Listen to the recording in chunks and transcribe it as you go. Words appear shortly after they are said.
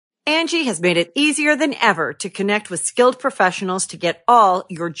Angie has made it easier than ever to connect with skilled professionals to get all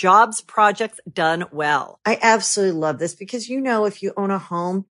your jobs projects done well. I absolutely love this because, if you own a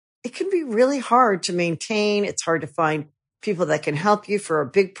home, it can be really hard to maintain. It's hard to find people that can help you for a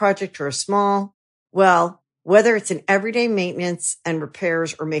big project or a small. Well, whether it's in everyday maintenance and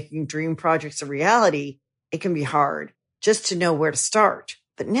repairs or making dream projects a reality, it can be hard just to know where to start.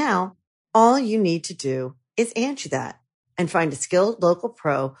 But now all you need to do is Angie that and find a skilled local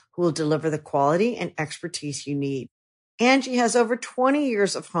pro who will deliver the quality and expertise you need. Angie has over 20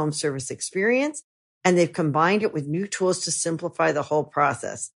 years of home service experience, and they've combined it with new tools to simplify the whole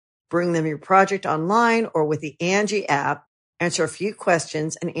process. Bring them your project online or with the Angie app, answer a few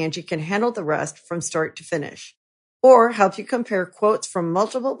questions, and Angie can handle the rest from start to finish. Or help you compare quotes from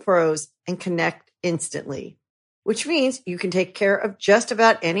multiple pros and connect instantly, which means you can take care of just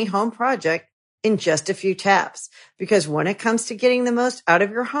about any home project in just a few taps. Because when it comes to getting the most out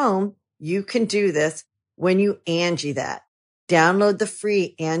of your home, you can do this when you Angie that. Download the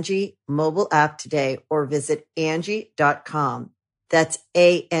free Angie mobile app today or visit Angie.com. That's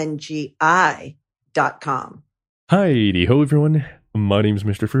ANGI.com. Hi, ho everyone. My name's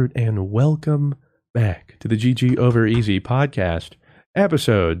Mr. Fruit and welcome back to the GG Over Easy podcast,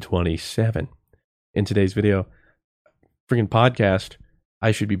 episode 27. In today's video, freaking podcast, I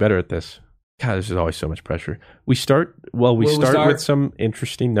should be better at this. God, this is always so much pressure. We start with some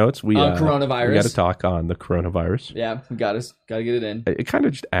interesting notes. Coronavirus. We got to talk on the coronavirus. Yeah, we got to get it in. It kind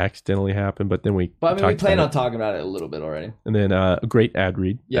of just accidentally happened, but then we plan on talking about it a little bit already. And then a great ad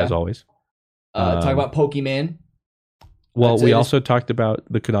read, as always. Talk about Pokemon. Well, we also talked about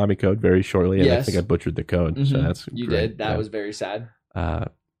the Konami code very shortly, and I think I butchered the code. Mm-hmm. So that's you great. did. That was very sad.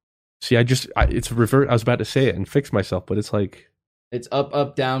 See, it's revert. I was about to say it and fix myself, but it's like it's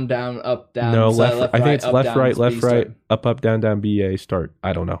up, down, up, down. No, left. I think it's left, right, start. up, down, BA, start.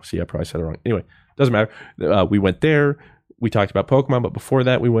 I don't know. See, I probably said it wrong. Anyway, doesn't matter. We went there. We talked about Pokemon, but before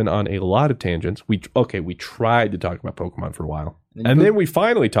that, we went on a lot of tangents. We tried to talk about Pokemon for a while, and then we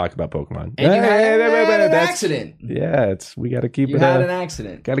finally talked about Pokemon. And you had an accident. Yeah, we got to keep it. You had an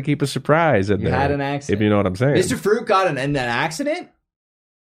accident. Got to keep a surprise in there. You had an accident. If you know what I'm saying. Mr. Fruit got an accident.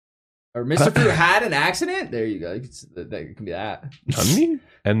 Or Mr. Fruit had an accident? There you go. That can be that. On me?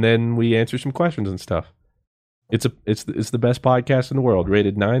 And then we answer some questions and stuff. It's the best podcast in the world,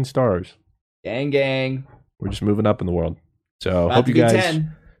 rated 9 stars. Gang. We're just moving up in the world. So hope you guys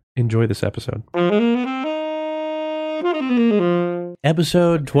enjoy this episode.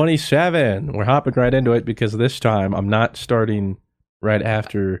 Episode 27. We're hopping right into it because this time I'm not starting right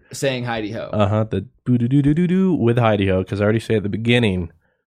after saying Heidi Ho. The boo-doo-doo-doo-doo with Heidi Ho, because I already say at the beginning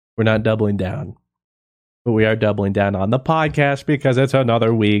we're not doubling down. But we are doubling down on the podcast because it's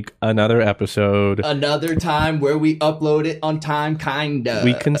another week, another episode. Another time where we upload it on time, kinda.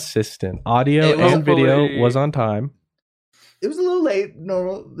 We consistent. Audio and video was on time. It was a little late.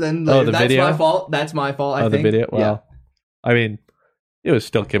 Then the that's video? my fault. That's my fault, I think. The video? Well, yeah. I mean, it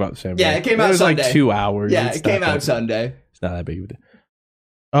still came out the same day. Yeah, it came out Sunday. It was like 2 hours. Yeah, it came out Sunday. It's not that big of a deal.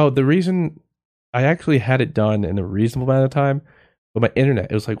 Oh, the reason I actually had it done in a reasonable amount of time, but my internet,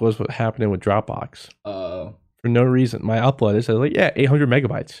 it was like, what's happening with Dropbox? Oh. For no reason. My upload, it said like, 800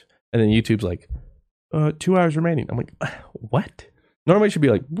 megabytes. And then YouTube's like, 2 hours remaining. I'm like, what? Normally it should be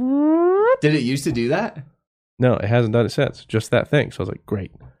like, did it used to do that? No, it hasn't done it since. Just that thing. So I was like,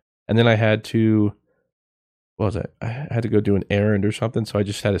 great. And then I had to, what was it? I had to go do an errand or something. So I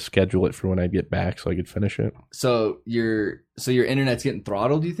just had to schedule it for when I get back so I could finish it. So your internet's getting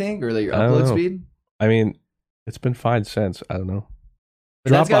throttled, do you think? Or like your upload speed? I mean, it's been fine since. I don't know.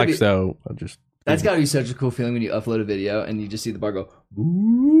 But Dropbox, though, that's got to be such a cool feeling when you upload a video and you just see the bar go,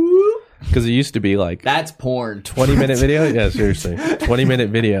 because it used to be like, that's porn. 20-minute video? Yeah, seriously. 20-minute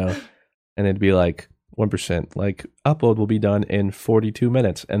video. And it'd be like 1%. Like, upload will be done in 42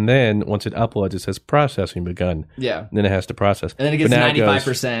 minutes. And then once it uploads, it says processing begun. Yeah. And then it has to process. And then it gets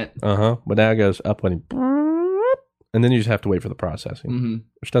 95%. But now it goes uploading. And then you just have to wait for the processing,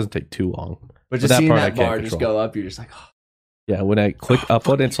 which doesn't take too long. But just seeing that bar just go up, you're just like, oh. Yeah, when I click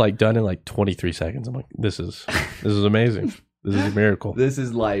upload, it's like done in like 23 seconds. I'm like, this is amazing. This is a miracle. This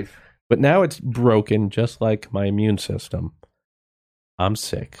is life. But now it's broken, just like my immune system. I'm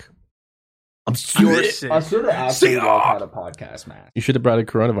sick. You're sick. I should have actually had a podcast mask. You should have brought a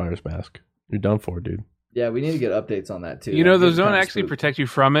coronavirus mask. You're done for, dude. Yeah, we need to get updates on that too. Those don't actually protect you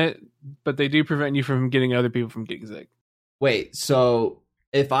from it, but they do prevent you from getting other people from getting sick. Wait, so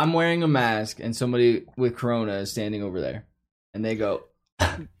if I'm wearing a mask and somebody with corona is standing over there, and they go,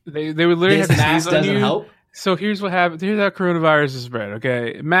 they would literally have to mask sneeze on doesn't you. help. So here's what happens. Here's how coronavirus is spread.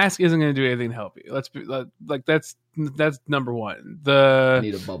 Okay, mask isn't going to do anything to help you. That's number one. I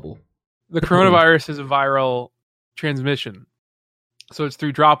need a bubble. the coronavirus is a viral transmission, so it's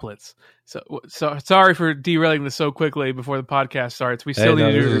through droplets. So sorry for derailing this so quickly before the podcast starts. We still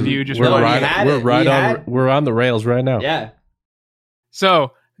need to do a review. Just we're for we're on the rails right now. Yeah.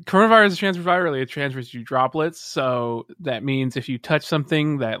 So coronavirus transfers virally. It transfers through droplets. So that means if you touch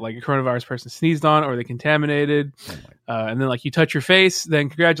something that like a coronavirus person sneezed on or they contaminated, and then like you touch your face, then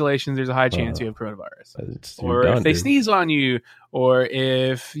congratulations, there's a high chance you have coronavirus. Or if they sneeze on you, or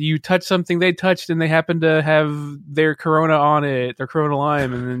if you touch something they touched and they happen to have their corona on it, their corona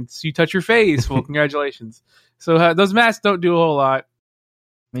Lyme, and then you touch your face, well, congratulations. So those masks don't do a whole lot.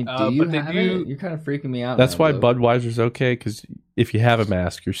 I mean, do you have it? You're kind of freaking me out. That's now, why though. Budweiser's okay, because if you have a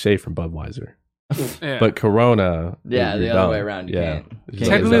mask, you're safe from Budweiser. Yeah. But Corona, Yeah, you're the other dumb. way around. You Yeah. can't. It's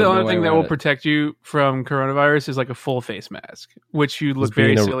Technically, like- the only thing that will it. protect you from coronavirus is like a full face mask, which you look Just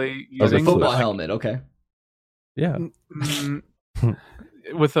being very a- silly as a Like a using. flu. football Like, helmet. Okay. Yeah.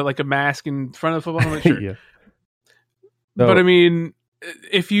 with like a mask in front of the football helmet. Sure. Yeah. But I mean,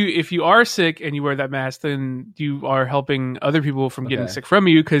 if you are sick and you wear that mask, then you are helping other people from getting Okay. sick from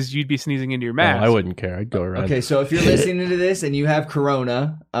you because you'd be sneezing into your mask. I wouldn't care. I'd go around. Okay, so if you're listening to this and you have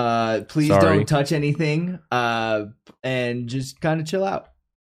corona, please Sorry. don't touch anything, and just kind of chill out.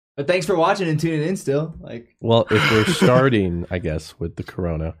 But thanks for watching and tuning in. Still, like, Well, if we're starting, I guess, with the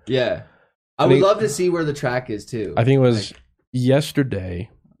Corona, yeah, I I would think- love to see where the track is too. I think it was yesterday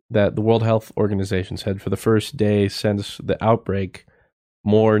that the World Health Organization said for the first day since the outbreak,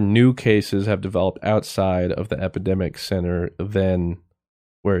 more new cases have developed outside of the epidemic center than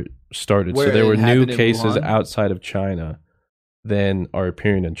where it started. Where So there it were new happened in cases Wuhan? outside of China than are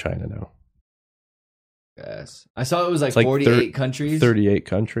appearing in China now. Yes, I saw it was like It's like 48 countries. 38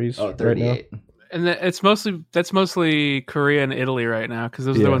 countries Oh, right 38. now. And that's mostly Korea and Italy right now because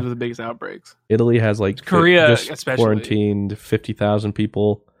those are Yeah. the ones with the biggest outbreaks. Italy has like Korea just especially. quarantined 50,000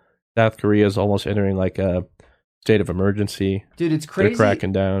 people. South Korea is almost entering like a state of emergency. Dude, it's They're crazy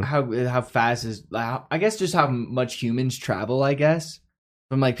cracking down. how fast is. I guess just how much humans travel. I guess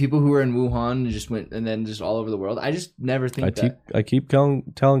from like people who were in Wuhan and just went and then just all over the world. I just never think I keep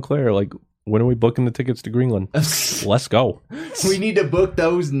telling Claire, like, when are we booking the tickets to Greenland? that. Let's go. We need to book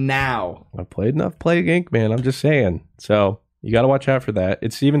those now. I've played enough Plague Inc., man. I'm just saying. So you got to watch out for that.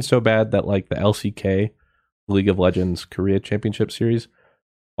 It's even so bad that like the LCK, League of Legends Korea Championship Series,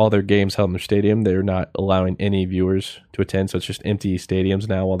 all their games held in their stadium, they're not allowing any viewers to attend. So it's just empty stadiums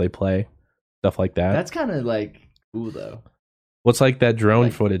now while they play. Stuff like that. That's kind of like cool though. What's like that drone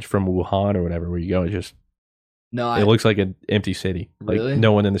like- footage from Wuhan or whatever where you go, it just No, it looks like an empty city. Like Really?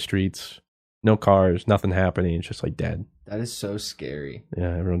 no one in the streets, no cars, nothing happening. It's just like dead. that is so scary.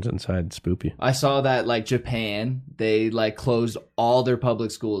 Yeah, everyone's inside. It's spoopy. I saw that like Japan, they like closed all their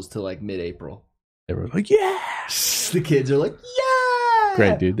public schools till like mid-April. Everyone's like, yeah. The kids are like, yeah,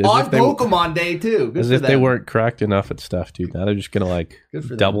 Great, dude. As On if they- Pokemon Day too. Good As for if they them. weren't cracked enough at stuff, dude. Now they're just gonna like Good for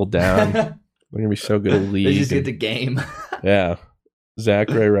them. double down. They're gonna be so good at league. They just get and- the game. yeah. Zach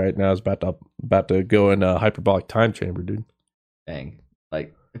Ray right now is about to go in a hyperbolic time chamber, dude. Dang.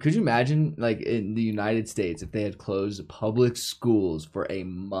 Like, could you imagine, like, in the United States, if they had closed public schools for a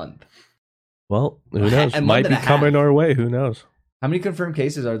month? Well, who A knows? month Might and be a coming half. our way. Who knows? How many confirmed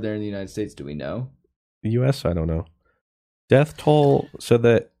cases are there in the United States? Do we know? The U.S. I don't know. Death toll. So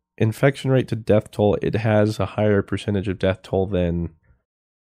the infection rate to death toll, it has a higher percentage of death toll than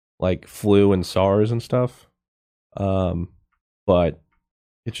like flu and SARS and stuff. But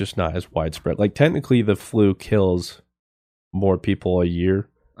it's just not as widespread. Like technically, the flu kills more people a year.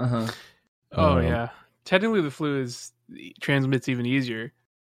 Uh huh. Oh Um, yeah, technically the flu transmits even easier,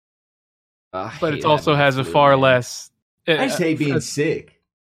 but it also has a far less. I just hate being sick.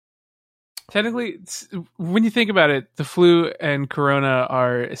 Technically, when you think about it, the flu and corona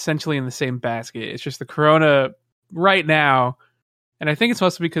are essentially in the same basket. It's just the corona right now, and I think it's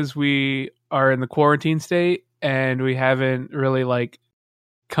mostly because we are in the quarantine state and we haven't really like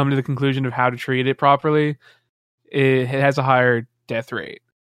come to the conclusion of how to treat it properly. It has a higher death rate.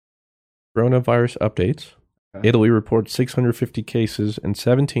 Coronavirus updates. Okay. Italy reports 650 cases and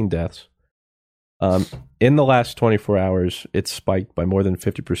 17 deaths. In the last 24 hours, it's spiked by more than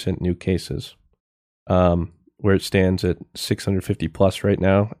 50% new cases, where it stands at 650 plus right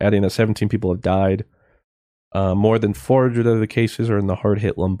now, adding that 17 people have died. More than 400 of the cases are in the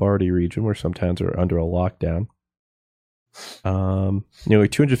hard-hit Lombardy region, where some towns are under a lockdown. Nearly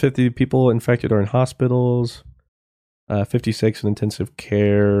 250 people infected are in hospitals, 56 in intensive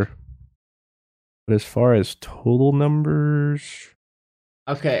care. But as far as total numbers,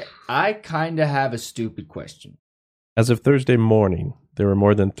 Okay, I kind of have a stupid question. as of Thursday morning, there were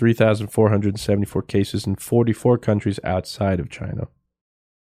more than 3,474 cases in 44 countries outside of China.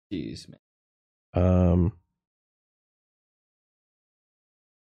 Jeez, man.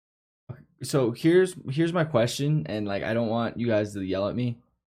 So here's my question, and like I don't want you guys to yell at me.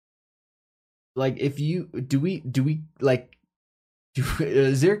 Like, if you do we like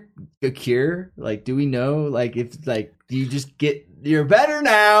is there a cure? Like, do we know? Like, if like do you just get you're better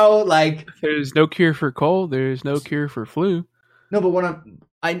now? Like, There's no cure for cold. There's no cure for flu. no, but what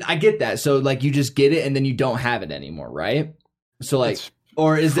I get that. So like you just get it and then you don't have it anymore, right? So like, It's-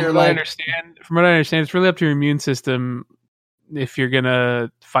 or is there From what I like understand, it's really up to your immune system if you're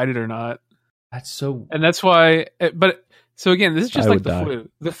gonna fight it or not. that's so And that's why. But so again, this is just I like would the die. flu.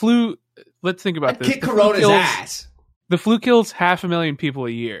 The flu. Let's think about I'd this. kick The flu Corona's kills- ass. The flu kills 500,000 people a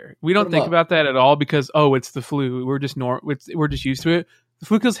year. We don't Put 'em think up. about that at all because it's the flu. We're just we're just used to it. The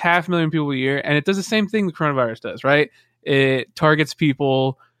flu kills 500,000 people a year, and it does the same thing the coronavirus does, right? It targets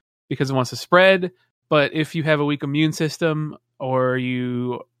people because it wants to spread. But if you have a weak immune system, or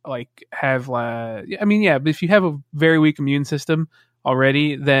you like have, but if you have a very weak immune system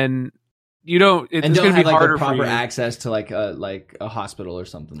already, then you don't. And It's don't going to have be like harder the for proper you. access to like a hospital or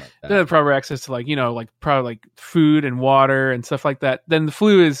something like Don't that. have proper access to probably like food and water and stuff like that, then the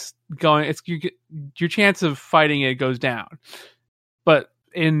flu is going. It's your chance of fighting it goes down. But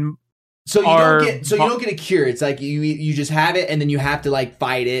in So you our- don't get a cure. It's like you just have it and then you have to like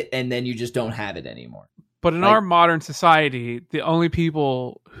fight it and then you just don't have it anymore. But in Like- our modern society, the only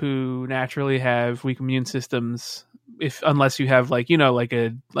people who naturally have weak immune systems, unless you have like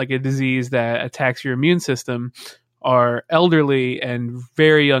a disease that attacks your immune system, are elderly and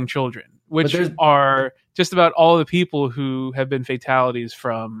very young children, which there's- are just about all the people who have been fatalities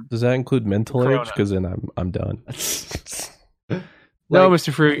from. Does that include mental Corona. age? Because then I'm done. No, Like,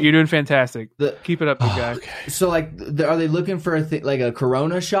 Mr. Fruit, you're doing fantastic. the- Keep it up, you guy. so like are they looking for like a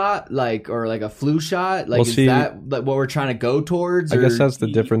corona shot, like, or like a flu shot? Like, Well, is see- that like what we're trying to go towards? I guess or- that's the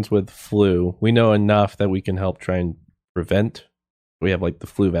difference with flu. We know enough that we can help try and prevent. We have like the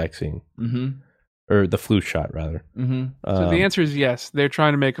flu vaccine Mhm. or the flu shot rather. Mhm. So the answer is yes. They're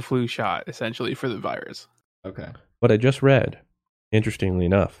trying to make a flu shot essentially for the virus. Okay. What I just read, interestingly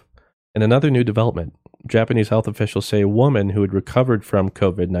enough, in another new development, Japanese health officials say a woman who had recovered from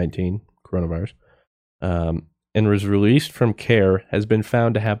COVID-19, coronavirus, and was released from care has been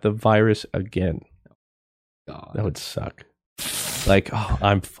found to have the virus again. God. That would suck. Like,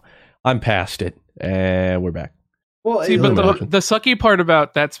 I'm past it, and we're back. Well, See, it- but imagine. the sucky part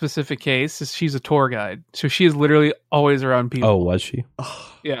about that specific case is she's a tour guide, so she is literally always around people. Oh, was she?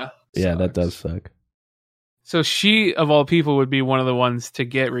 Yeah. Yeah, that sucks. does suck. So she, of all people, would be one of the ones to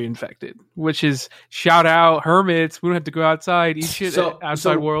get reinfected, which is shout out hermits. We don't have to go outside, eat shit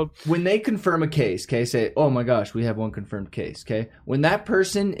outside world. When they confirm a case, okay, say, oh my gosh, we have one confirmed case, okay? When that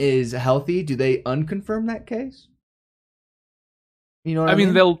person is healthy, do they unconfirm that case? You know what I I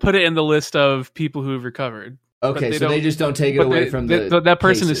mean, they'll put it in the list of people who have recovered. Okay, they so they don't- just don't take it But away from that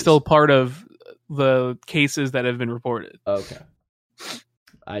person cases. is still part of the cases that have been reported. Okay.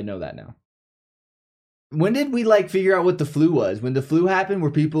 I know that now. When did we like figure out what the flu was? When the flu happened,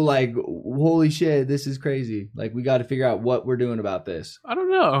 were people like, holy shit, this is crazy. Like, we got to figure out what we're doing about this. I don't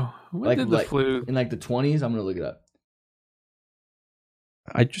know. When Like- did the like- flu? In like the 20s, I'm going to look it up.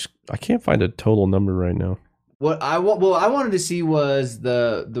 I can't find a total number right now. What I wanted to see was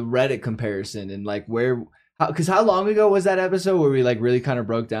the Reddit comparison and like because how long ago was that episode where we like really kind of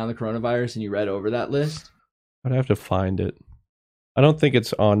broke down the coronavirus and you read over that list? I'd have to find it. I don't think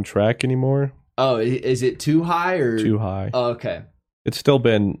it's on track anymore. Oh, is it too high or Too high. Oh, okay. It's still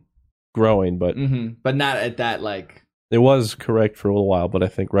been growing, but But not at that like it was correct for a little while. But I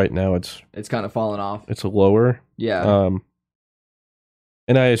think right now it's kind of falling off. lower. Yeah.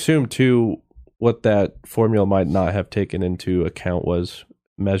 And I assume too, what that formula might not have taken into account was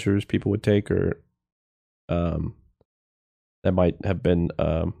measures people would take, or that might have been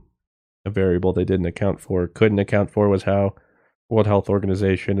a variable they couldn't account for was how World Health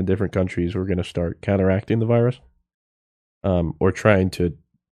Organization and different countries were going to start counteracting the virus, or trying to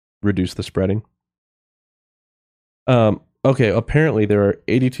reduce the spreading. Okay, apparently there are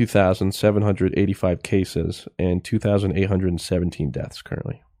 82,785 cases and 2,817 deaths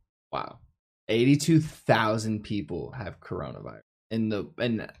currently. Wow. 82,000 people have coronavirus. And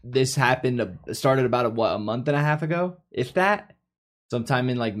this started about a month and a half ago, if that, sometime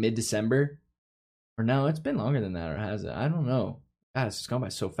in like mid-December. Or no, it's been longer than that, or has it? I don't know. God, it's just gone by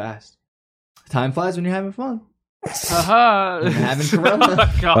so fast. Time flies when you're having fun. Haha. Having corona. Oh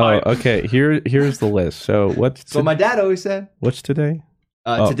my God. Oh, okay. Here's the list. So That's what my dad always said. what's today?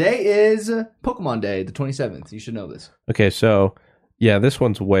 Oh. Today is Pokemon Day, the 27th. You should know this. Okay, so yeah, this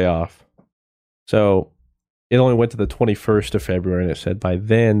one's way off. So it only went to the 21st of February, and it said by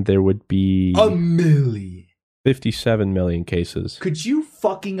then there would be 57 million cases Could you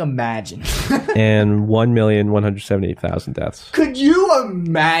fucking imagine? and 1,178,000 deaths. Could you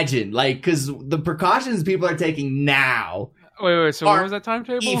imagine? Like, because the precautions people are taking now Wait. So what Are was that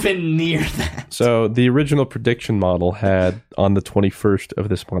timetable? even near that. So the original prediction model had on the 21st of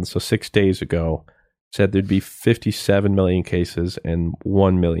this month, so 6 days ago, said there'd be 57 million cases and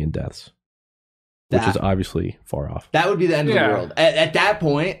 1 million deaths, which is obviously far off. That would be the end of the world. At that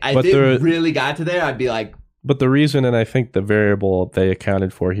point, if it really got to there, I'd be like... But the reason, and I think the variable they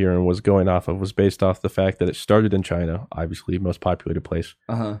accounted for here and was going off of, was based off the fact that it started in China, obviously most populated place.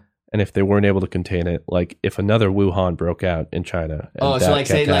 Uh-huh. And if they weren't able to contain it, like if another Wuhan broke out in China. And so like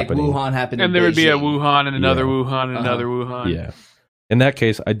say happening, like Wuhan happened and in there would be a Beijing. Wuhan and another Yeah. Wuhan and another Wuhan. Yeah. In that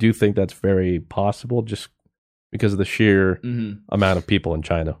case, I do think that's very possible just because of the sheer amount of people in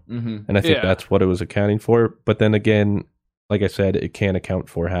China. Mm-hmm. And I think that's what it was accounting for. But then again, like I said, it can't account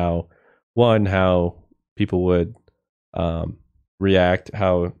for how people would react,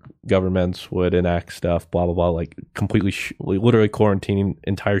 how governments would enact stuff, blah, blah, blah, like completely, literally quarantining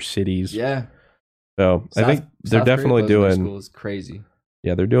entire cities. Yeah. So I think they're definitely doing, It's crazy.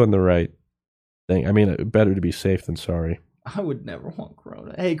 yeah, they're doing the right thing. I mean, better to be safe than sorry. I would never want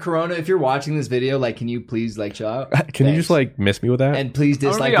Corona. Hey, Corona, if you're watching this video, like, can you please like chill out? Can you just like miss me with that? And please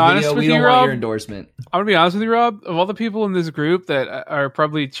dislike be the honest video. with We you, don't want Rob. your endorsement. I'm gonna be honest with you, Rob. Of all the people in this group that are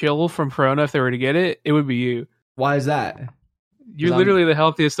probably chill from Corona, if they were to get it, it would be you. Why is that? You're 'Cause I'm- literally the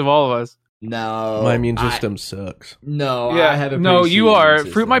healthiest of all of us. No. My immune system sucks. No, Yeah, I have a no, pretty you shitty are. immune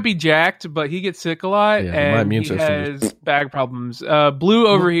Fruit system. might be jacked, but he gets sick a lot, Yeah, my and immune he system has back problems. Blue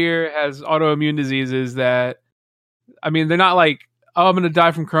over here has autoimmune diseases that, I mean, they're not like, oh, I'm gonna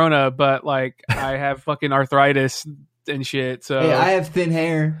die from Corona, but like I have fucking arthritis and shit. So Hey, I have thin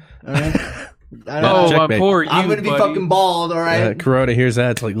hair. All right. oh, Checkmate. poor you, I'm gonna be buddy. fucking bald. All right. Corona hears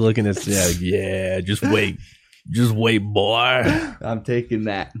that, it's like looking at, yeah, just wait, boy. I'm taking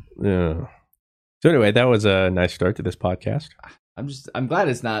that. Yeah. So anyway, that was a nice start to this podcast. I'm glad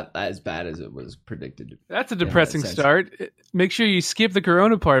it's not as bad as it was predicted. That's a depressing that sense. start. Make sure you skip the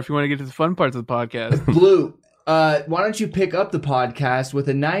Corona part if you want to get to the fun parts of the podcast. Blue, why don't you pick up the podcast with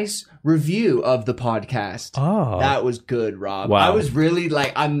a nice review of the podcast? Oh. That was good, Rob. Wow. I was really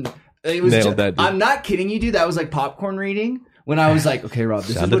like, Nailed that, dude. I'm not kidding you, dude. That was like popcorn reading. When I was like, okay, Rob,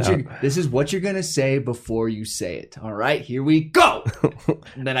 Sound it this is what you're gonna say before you say it. All right, here we go.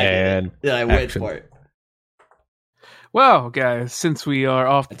 And then I And did it. Then I went action. for it. Well, guys, since we are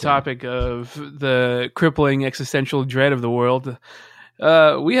off the topic of the crippling existential dread of the world,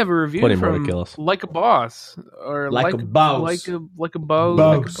 we have a review Plenty more to from kill us. Like a Boss, or Like a Boss. like a bow,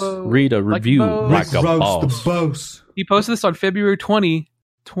 Boss. like a bow. Read a review Like like a boss. boss. He posted this on February 2020.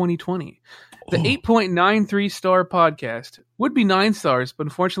 The 8.93 star podcast would be 9 stars, but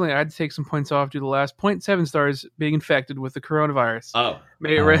unfortunately I had to take some points off due to the last 0.7 stars being infected with the coronavirus. Oh,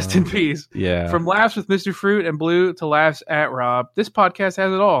 May it rest in peace. Yeah. From laughs with Mr. Fruit and Blue to laughs at Rob, this podcast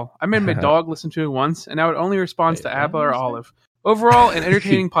has it all. I made my dog listen to it once, and now it only responds to Apple or Olive. Overall, an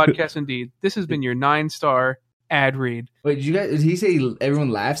entertaining podcast indeed. This has been your 9-star ad read. wait, did he say everyone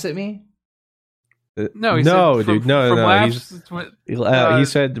laughs at me? No, he no, said dude, from no. laughs, He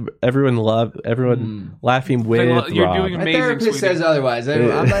said everyone laughing with You're Rob. doing My amazing, therapist sweetie. says otherwise. I'm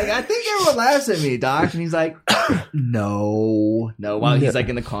like, I think everyone laughs at me, Doc. And he's like, no. While he's like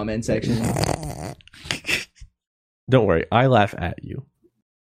in the comment section. Don't worry, I laugh at you,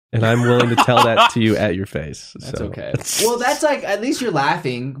 and I'm willing to tell that to you at your face. That's so. okay. Well, that's like, at least you're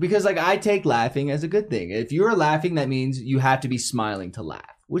laughing, because like I take laughing as a good thing. If you're laughing, that means you have to be smiling to laugh,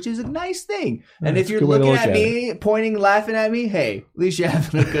 which is a nice thing. And That's if a you're good way to looking look at at me, pointing, laughing at me, hey, at least you're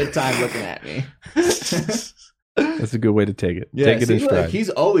having a good time looking at me. That's a good way to take it. Yeah, take it see, in look, stride. he's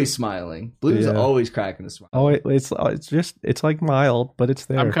always smiling. Blue's Yeah. always cracking a smile. Oh, it's like mild, but it's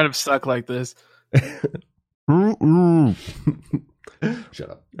there. I'm kind of stuck like this. Shut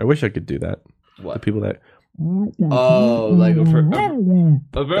up. I wish I could do that. The What? people that Oh, like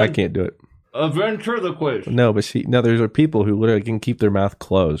I can't do it. a ventriloquist. No, but there's people who literally can keep their mouth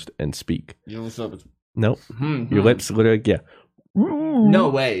closed and speak. You know what's up? Nope, your lips literally, yeah. No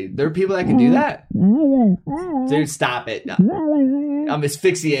way. There are people that can do that. Dude, stop it. No. I'm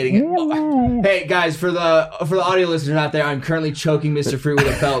asphyxiating it. Oh. Hey guys, for the audio listeners out there, I'm currently choking Mr. Fruit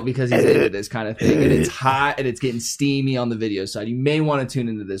with a belt because he's into this kind of thing, and it's hot and it's getting steamy on the video side. You may want to tune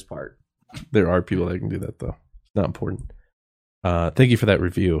into this part. There are people that can do that though. It's not important. Thank you for that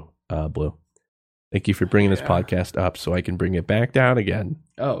review, Blue. Thank you for bringing this podcast up so I can bring it back down again.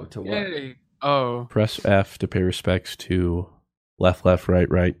 Oh, to what? Yay. Oh, Press F to pay respects to left,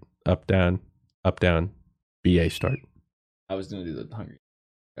 right, up, down, BA start. I was gonna do the hungry.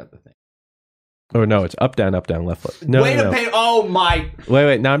 Got the thing. Oh no, it's up, down, left, left. No, Way to pay. Oh my!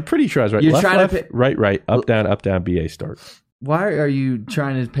 Wait. No, I'm pretty sure I was right. You're left, trying left, to pay- right, up, down, BA start. Why are you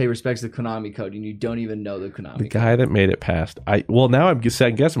trying to pay respects to the Konami code and you don't even know the Konami The code? guy that made it past. Now I'm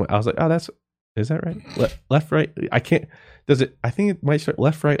second guessing. I was like, oh, is that right? Left, right. I can't. Does it? I think it might start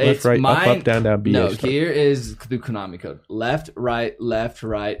left, right, up, down, BA. No, start. here is the Konami code: left, right,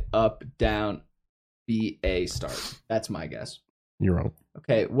 up, down, BA start. That's my guess. You're wrong.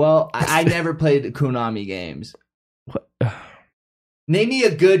 Okay, well, I never played Konami games. What? Name me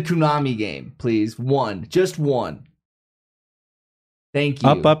a good Konami game, please. One, just one. Thank you.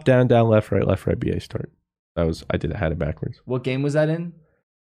 Up, down, left, right, BA start. I had it backwards. What game was that in?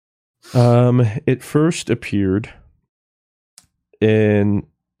 It first appeared in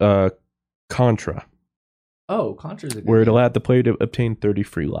Contra. Oh, Contra's a good where it game. allowed the player to obtain 30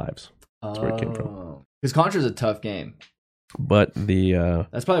 free lives. That's where it came from. Because Contra's a tough game. But the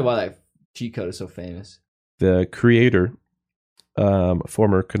That's probably why that cheat code is so famous. the creator,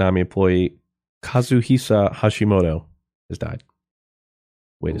 former Konami employee Kazuhisa Hashimoto, has died.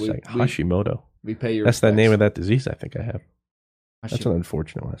 Wait a second, Hashimoto. We pay your. That's the respects. name of that disease. I think I have. That's Hashimoto. an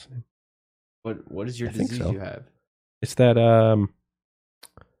unfortunate last name. What is your I think disease so. you have? It's that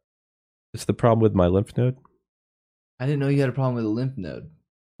it's the problem with my lymph node. I didn't know you had a problem with a lymph node.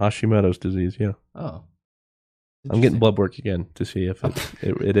 Hashimoto's disease. Yeah, Oh. I'm getting blood work again to see if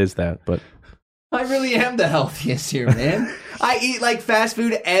it is that. But I really am the healthiest here, man. I eat like fast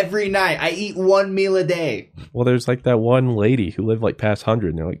food every night. I eat one meal a day. well, there's like that one lady who lived like past 100,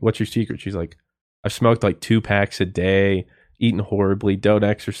 and they're like, "What's your secret?" She's like, "I've smoked like 2 packs a day, eaten horribly, don't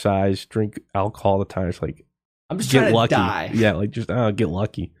exercise, drink alcohol all the time." It's like, I'm just get trying to lucky. die. Yeah, like just get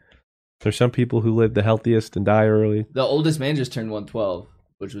lucky. There's some people who live the healthiest and die early. The oldest man just turned 112,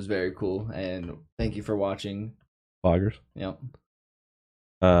 which was very cool. And thank you for watching. Bloggers. Yep.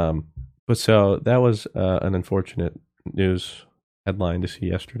 But so that was an unfortunate news headline to see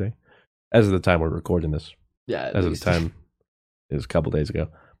yesterday. As of the time we're recording this, Yeah. as of the time it was a couple days ago.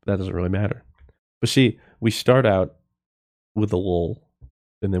 But that doesn't really matter. But see, we start out with a lull,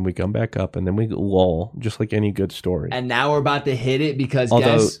 and then we come back up, and then we lull, just like any good story. And now we're about to hit it because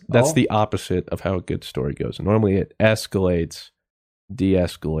Although that's the opposite of how a good story goes. Normally it escalates,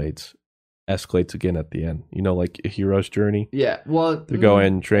 de-escalates, escalates again at the end. You know, like a hero's journey. Yeah. Well, They're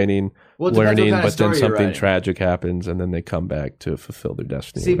going, training, well, it depends what learning, kind of but then story you're something writing. tragic happens, and then they come back to fulfill their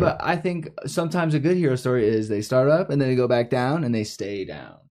destiny. See, or whatever. but I think sometimes a good hero story is they start up and then they go back down and they stay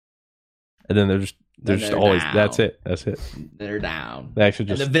down. And then they're just always down. That's it. They're down. They actually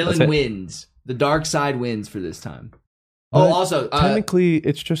And just the villain that's it. wins. The dark side wins for this time. But Oh, also, technically,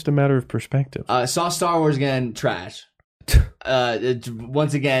 it's just a matter of perspective. saw Star Wars again, trash.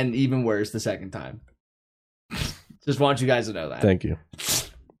 Once again, even worse the second time. Just want you guys to know that. Thank you.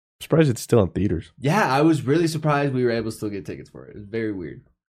 Surprised it's still in theaters. Yeah, I was really surprised we were able to still get tickets for it. It was very weird.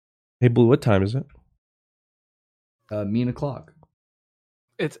 Hey, Blue, what time is it? Mean o'clock.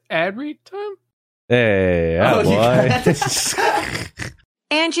 It's ad read time? Hey, Oh, boy.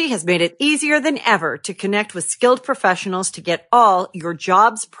 Angie has made it easier than ever to connect with skilled professionals to get all your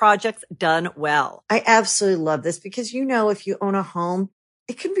jobs projects done well. I absolutely love this because, you know, if you own a home,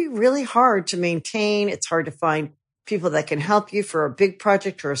 it can be really hard to maintain. It's hard to find people that can help you for a big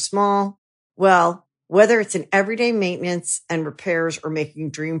project or a small. Well, whether it's in everyday maintenance and repairs or making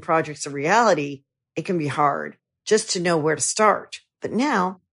dream projects a reality, it can be hard just to know where to start. But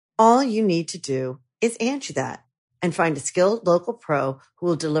now all you need to do is Angie that and find a skilled local pro who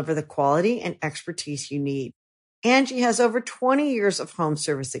will deliver the quality and expertise you need. Angie has over 20 years of home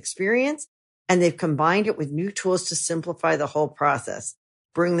service experience, and they've combined it with new tools to simplify the whole process.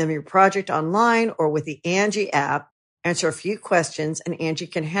 Bring them your project online or with the Angie app, answer a few questions, and Angie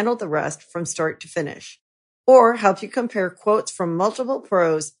can handle the rest from start to finish. Or help you compare quotes from multiple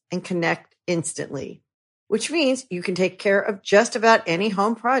pros and connect instantly, which means you can take care of just about any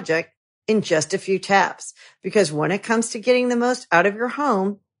home project in just a few taps. Because when it comes to getting the most out of your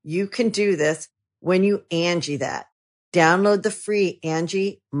home, you can do this when you Angie that. Download the free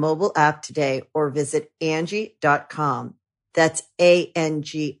Angie mobile app today or visit Angie.com. That's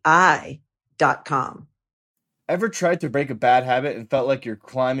ANGI.com. Ever tried to break a bad habit and felt like you're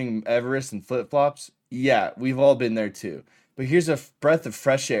climbing Everest in flip-flops? Yeah, we've all been there too. But here's a breath of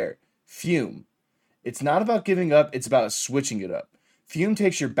fresh air. Fume. It's not about giving up, it's about switching it up. Fume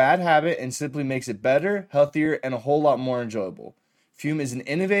takes your bad habit and simply makes it better, healthier, and a whole lot more enjoyable. Fume is an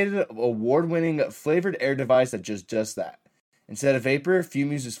innovative, award-winning flavored air device that does just that. Instead of vapor,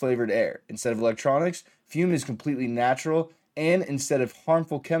 Fume uses flavored air. Instead of electronics, Fume is completely natural. And instead of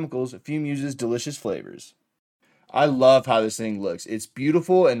harmful chemicals, Fume uses delicious flavors. I love how this thing looks. It's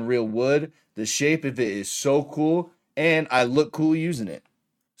beautiful and real wood. The shape of it is so cool, and I look cool using it.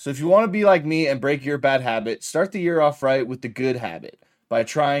 So if you want to be like me and break your bad habit, start the year off right with the good habit by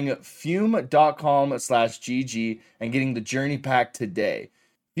trying fume.com/GG and getting the journey pack today.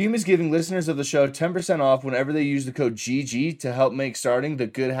 Fume is giving listeners of the show 10% off whenever they use the code GG to help make starting the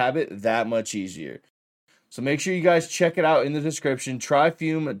good habit that much easier. So make sure you guys check it out in the description. Try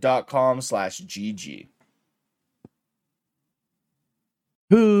fume.com/GG.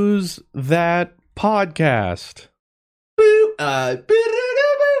 Who's That Podcast?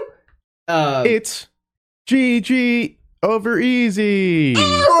 It's GG over easy.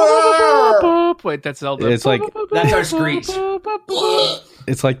 Wait, that's Zelda. It's like That's our screech.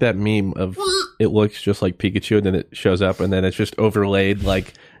 it's like that meme of it looks just like Pikachu, and then it shows up, and then it's just overlaid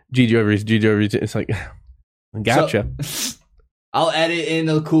like GG over easy, GG over easy. It's like, gotcha. So, I'll edit in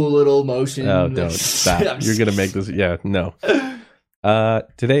a cool little motion. Oh, don't stop! You're gonna make this. Yeah, no.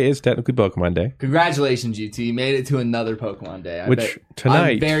 Today is technically Pokemon Day, Congratulations, GT. You made it to another Pokemon Day.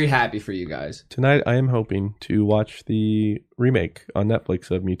 tonight I'm very happy for you guys. Tonight, I am hoping to watch the remake on Netflix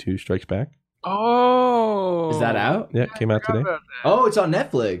of Mewtwo Strikes Back. Oh, Is that out? Yeah, it came out today. Oh, it's on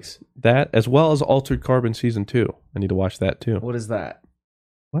Netflix. That, as well as Altered Carbon Season 2. I need to watch that too. What is that?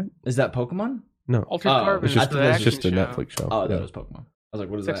 What? Is that Pokemon? No, Altered Oh, Carbon. it's just, I thought it's that just a show. Netflix show. Oh, that yeah. was Pokemon. I was like,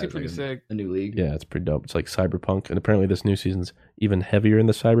 what is It's actually that? pretty Like sick. A new league? Yeah, it's pretty dope. It's like Cyberpunk, and apparently this new season's even heavier in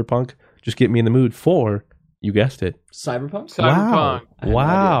the Cyberpunk. Just get me in the mood for, you guessed it. Cyberpunk? Cyberpunk. Wow, I had no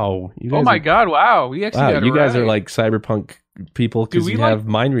wow! You guys Oh my are, god! Wow, we actually wow! got it You guys are right. like Cyberpunk people Do because we, you like, have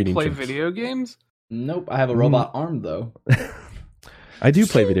mind reading. play jokes. video games. Nope. I have a robot arm, though. I do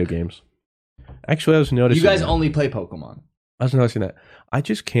play video games. Actually, I was noticing. You guys that. only play Pokemon. I was noticing that. I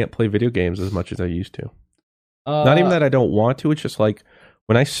just can't play video games as much as I used to. Not even that I don't want to. It's just like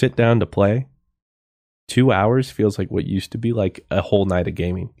when I sit down to play, 2 hours feels like what used to be like a whole night of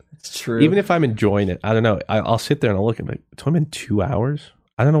gaming. It's true. Even if I'm enjoying it, I don't know. I'll sit there and I'll look and be like, it's only been 2 hours?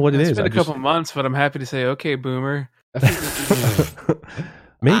 I don't know what it It's is. been I a couple months, but I'm happy to say, okay, boomer.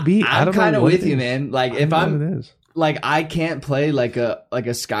 Maybe. I I'm don't know kind of what with it you, is. man. Like, I if don't know what I'm it is. like, I can't play like a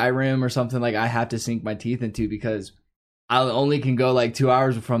Skyrim or something. Like, I have to sink my teeth into because I only can go like 2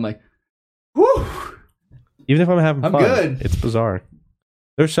 hours before I'm like, whew. Even if I'm having I'm fun, good. it's bizarre.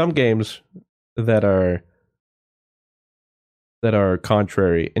 There's some games that are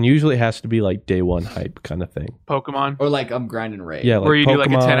contrary, and usually it has to be like day one hype kind of thing. Pokemon, Or like I'm grinding raid. Yeah, like where you do like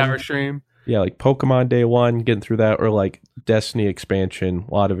a Pokemon. 10-hour stream. Yeah, like Pokemon day one, getting through that, or like Destiny expansion,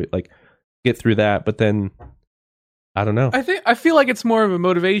 a lot of it, like get through that, but then I don't know. I feel like it's more of a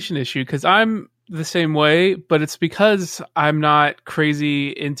motivation issue because I'm the same way, but it's because I'm not crazy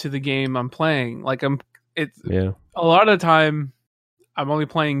into the game I'm playing. Like Yeah, a lot of the time I'm only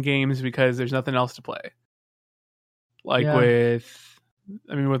playing games because there's nothing else to play. Like Yeah. with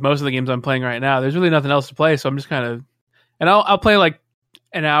most of the games I'm playing right now, there's really nothing else to play, so I'm just kind of, and I'll play like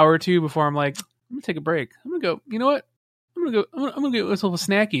an hour or two before I'm like, I'm gonna take a break. I'm gonna go. You know what? I'm gonna get myself a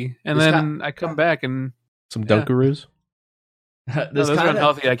snacky, and This then I come back and some Yeah. Dunkaroos. no, This those are kind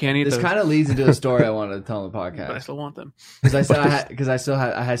unhealthy. I can't eat this those, kind of leads into a story I wanted to tell on the but I podcast still want them. because I said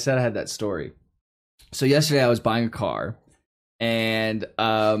I had that story. So yesterday I was buying a car, and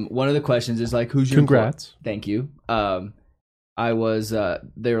one of the questions is like, "Who's your Congrats. employer?" Thank you. I was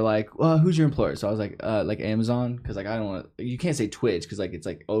they were like, well, who's your employer? So I was like Amazon, because like I don't want to, you can't say Twitch because like it's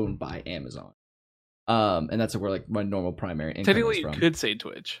like owned by Amazon, and that's where like my normal primary income Technically, is you from. could say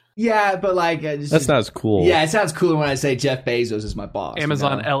Twitch. Yeah, but like That's not as cool. Yeah, it sounds cooler when I say Jeff Bezos is my boss.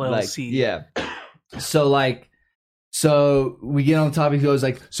 Amazon you know? LLC. Like, yeah. So we get on the topic. He goes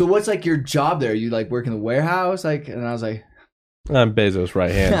like, so what's like your job there? You like work in the warehouse? Like, and I was like, I'm Bezos'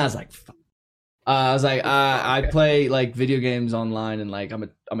 right hand. I was like, fuck. I play like video games online, and like I'm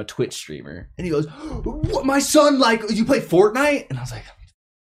a Twitch streamer. And he goes, what, my son, like, you play Fortnite? And I was like,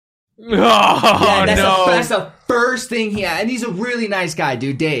 Oh yeah, no! that's the first thing he had. And he's a really nice guy,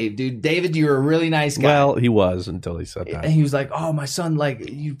 dude. David, you're a really nice guy. Well, he was until he said And that. he was like, oh, my son, like,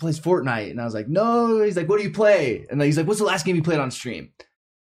 you plays Fortnite. And I was like, no. He's like, what do you play? And then he's like, what's the last game you played on stream?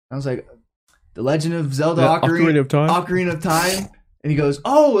 I was like, The Legend of Zelda Ocarina of Time. Ocarina of Time. And he goes,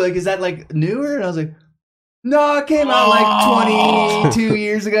 oh, like, is that like newer? And I was like, no, it came out like 22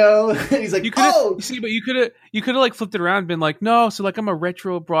 years ago. And he's like, You could oh. you see, but you could have like flipped it around and been like, no, so like I'm a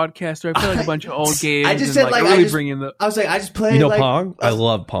retro broadcaster. I play like a bunch of old games. I just and, said, like, I I really just- bring in the. I was like, I just play You know like, Pong? I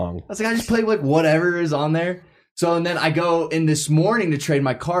love Pong. I was like, I just play like whatever is on there. So and then I go in this morning to trade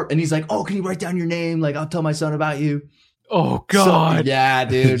my car, and he's like, oh, can you write down your name? Like, I'll tell my son about you. Oh God! So, yeah,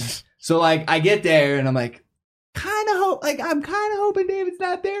 dude. So like I get there and I'm like, I'm kind of hoping David's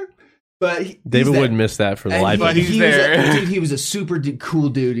not there. But he's David there. wouldn't miss that for the And life But of he's him. there. He was a super cool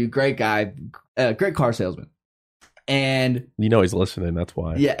dude, great guy, great car salesman. And You know he's listening. That's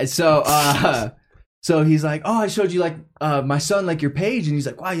why. yeah, so he's like, oh, I showed you like my son like your page, and he's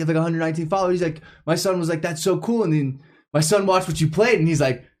like, wow, you have like 119 followers. He's like, my son was like, that's so cool. And then my son watched what you played, and he's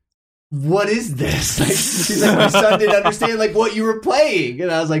like, what is this? Like, he's like, my son didn't understand like what you were playing, and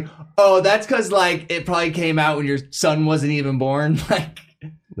I was like, oh, that's because like it probably came out when your son wasn't even born. Like,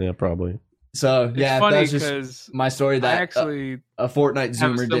 Yeah, probably. so It's yeah, funny that was just because my story. I That actually a Fortnite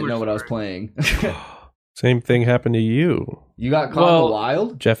have a Zoomer didn't similar know what I was story. playing. Same thing happened to you. You got caught in Well, the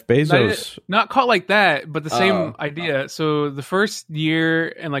wild? Jeff Bezos. not caught like that, but the same Oh. idea. So the first year,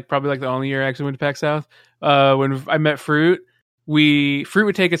 and like probably like the only year I actually went to PAX South, when I met Fruit, Fruit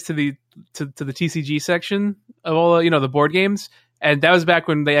would take us to the TCG section of all the board games, and that was back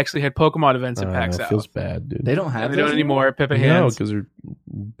when they actually had Pokemon events at PAX It South. feels bad, dude. They don't have And they don't those anymore at Peppa No, Hands. because they're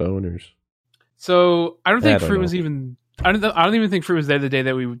boners. So I don't think I don't Fruit know. was even. I don't even think Fruit was there the day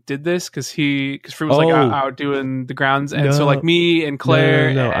that we did this because Fruit was like Oh. out doing the grounds, and so No. like me and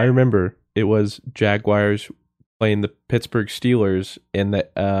Claire. No, and- I remember. It was Jaguars playing the Pittsburgh Steelers in the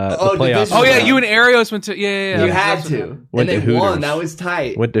Oh, playoffs. division Oh yeah, round. you and Arios went to yeah. You had That's to. what- And Went they to won. Hooters. That was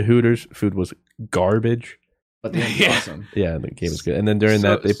tight. Went to Hooters. Food was garbage. But the game was Yeah. awesome. Yeah, the game was good. And then during So-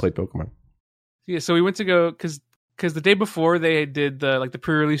 that, they played Pokemon. Yeah, so we went to go because the day before they did the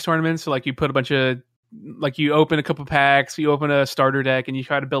pre-release tournament. So like you put a bunch of like you open a couple packs, you open a starter deck, and you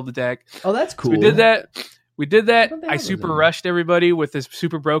try to build a deck. Oh, that's cool. So we did that. I don't think I I was super in there. rushed everybody with this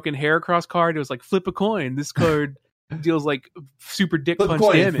super broken Heracross card. It was like flip a coin. This card deals like super dick Flip a punch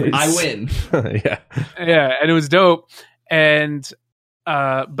coin. damage. I win. Yeah. Yeah, and it was dope. And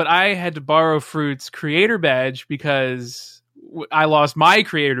but I had to borrow Fruit's creator badge because I lost my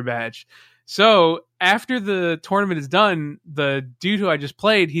creator badge. So after the tournament is done, the dude who I just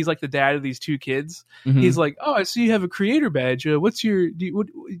played, he's like the dad of these two kids. Mhm. He's like, "Oh, I see you have a creator badge. What's your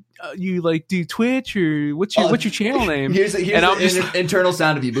you like do Twitch or what's your channel name?" Here's And I'm the just- internal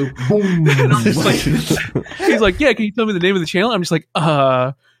sound of you. Boom. Boom. And I'm just like, he's like, "Yeah, can you tell me the name of the channel?" I'm just like,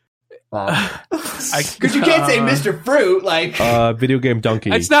 Because you can't say Mr. Fruit. Like, Video game donkey.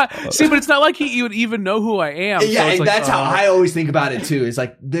 It's not see, but it's not like he would even know who I am. yeah, so it's and like, that's how I always think about it too. It's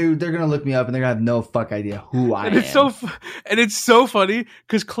like they're gonna look me up and they're gonna have no fuck idea who I and am. it's so funny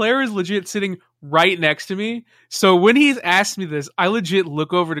because Claire is legit sitting right next to me. So when he's asked me this, I legit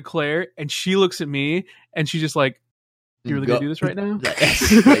look over to Claire and she looks at me and she's just like, "You really gonna do this right now?"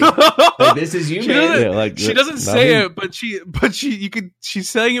 Like, this is you, She man. doesn't- Yeah, like, She doesn't not say me. it, but she's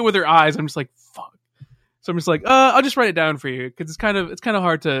saying it with her eyes. I'm just like, fuck. So I'm just like, I'll just write it down for you because it's kind of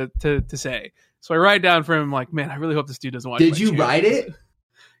hard to say. So I write it down for him. Like, man, I really hope this dude doesn't watch. Did my you channel." write it?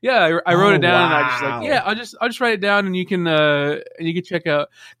 Yeah, I wrote Oh, it down and I just wow. like, yeah, I'll just write it down and you can check out.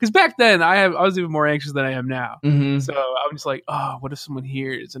 Because back then I was even more anxious than I am now. Mm-hmm. So I'm just like, oh, what if someone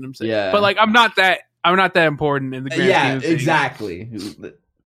hears? And I'm saying, Yeah. but like I'm not that important in the grand scheme Yeah, of things. exactly.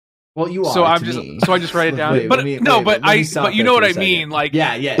 Well, you are. So to I'm just me. so I just write it down. Wait, but let me- no, wait, but let me stop but you there know for what a I second. mean. Like,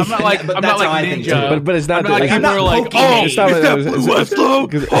 Yeah, yeah. I'm not like But I'm that's not like how I think, Ninja. too. But it's not I'm not like it's people not are like, Pokemon. oh, It's not- what's up?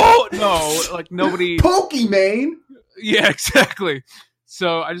 because- Oh no, like nobody. Pokemon. Yeah, exactly.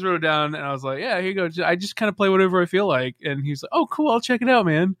 So I just wrote it down and I was like, yeah, here you go. I just kind of play whatever I feel like. And he's like, oh, cool, I'll check it out,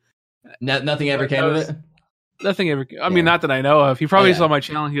 man. Nothing ever came of it. Nothing ever. I Yeah. mean, not that I know of. He probably Yeah. saw my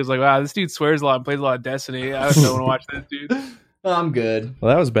channel. And he was like, wow, this dude swears a lot and plays a lot of Destiny. I don't want to watch this dude. Oh, I'm good.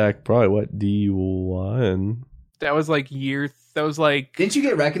 Well, that was back probably what D1. That was like That was like Didn't you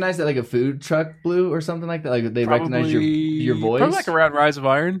get recognized at like a food truck, Blue, or something like that? Like they recognized your voice. Probably like around Rise of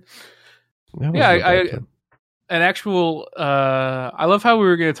Iron. That Yeah, wasn't a bad time. An actual. I love how we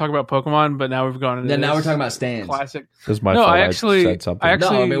were going to talk about Pokemon, but now we've gone into Then now this we're talking about stands. classic. It was my No, fault. I actually- said something. I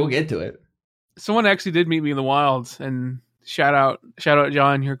actually- No, I mean we'll get to it. Someone actually did meet me in the wilds, and shout out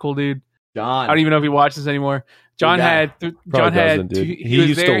John, you're a cool dude. John. I don't even know if he watches anymore. John guy. had Probably John had doesn't, dude. two- He was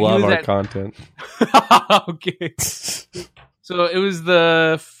used there- to love was our at- content. Okay. So it was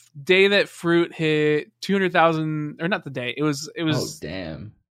the day that Fruit hit 200,000, or not the day. It was. Oh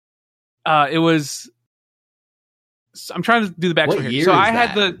damn. It was. I'm trying to do the What backstory here. year So is I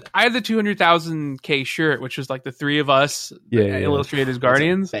had that? the 200,000K shirt, which was like the three of us Yeah, yeah, yeah. illustrated as That's a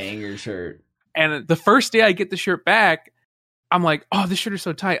Guardians. banger shirt. And the first day I get the shirt back, I'm like, oh, this shirt is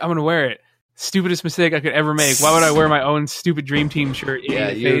so tight. I'm gonna wear it. Stupidest mistake I could ever make. Why would I wear my own stupid Dream Team shirt? Yeah,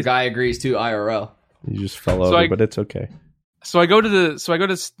 in the your face? guy agrees too. IRL. You just fell So over, I- but it's okay. So I go to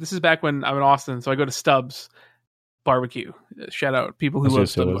this is back when I'm in Austin. So I go to Stubbs Barbecue. Shout out people who I was love gonna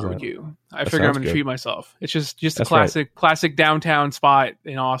say, Stubbs what's that? Barbecue. I That figure I'm sounds gonna good. treat myself. It's just a That's right. classic downtown spot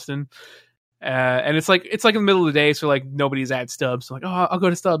in Austin. And it's like in the middle of the day, so like nobody's at Stubbs. So I'm like, oh, I'll go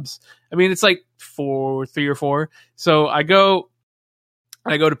to Stubbs. I mean, it's like 3 or 4. So I go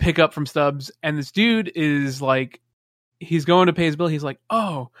to pick up from Stubbs, and this dude is like, he's going to pay his bill. He's like,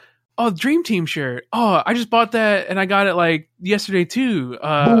 oh, Dream Team shirt. Oh, I just bought that, and I got it like yesterday too.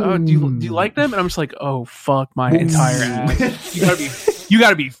 Do you like them? And I'm just like, oh fuck my entire ass. You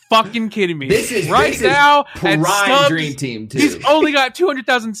gotta be fucking kidding me. This is now prime at Stubbs, Dream Team too. he's only got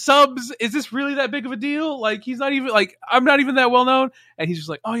 200,000 subs. Is this really that big of a deal? Like, he's not even like, I'm not even that well known, and he's just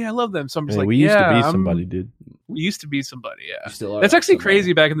like, oh yeah, I love them. So I'm just like, we used to be somebody, dude. We used to be somebody. Yeah, You still are that's actually somebody.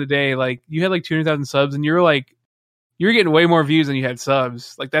 crazy. Back in the day, like you had like 200,000 subs, and you were getting way more views than you had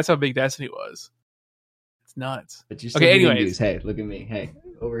subs. Like, that's how big Destiny was. It's nuts. But you're still Okay, getting anyways. views. Hey, look at me. Hey,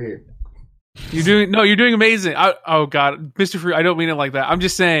 over here. You're doing amazing. Oh god, Mr. Fruit, I don't mean it like that. I'm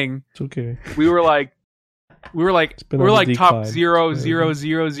just saying It's okay. we were like been on the top decline.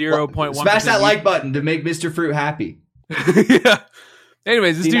 0.1%. Smash that like button to make Mr. Fruit happy. Yeah.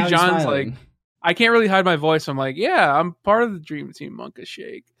 Anyways, this See, now dude he's John's smiling. like, I can't really hide my voice. I'm like, yeah, I'm part of the Dream Team Monka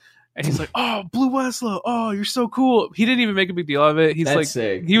Shake. And he's like, oh, Blue Westlow. Oh, you're so cool. He didn't even make a big deal of it. He's That's like,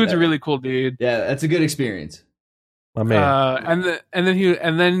 sick. he was a Yeah. really cool dude. Yeah, that's a good experience. My man. And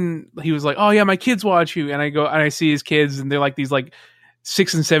then he was like, oh yeah, my kids watch you. And I go, and I see his kids, and they're like these like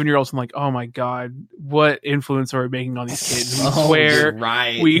 6 and 7 year olds. I'm like, oh my god, what influence are we making on these kids? We Oh, swear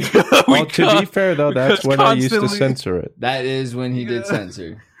right. we Well, to be fair though, that's because when I used to constantly- censor it. That is when he did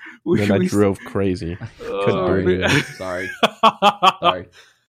censor. Then I drove crazy. Sorry. do it. Sorry. Sorry.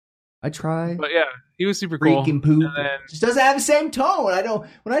 I try. But yeah, he was super cool. Freaking poop. And then- Just doesn't have the same tone. I don't.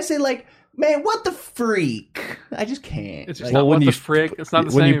 When I say like, man, what the freak? I just can't. It's just Like, not when what you the frick. It's not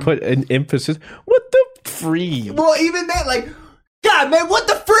the when same. you put an emphasis, what the free? well, even that, like, God, man, what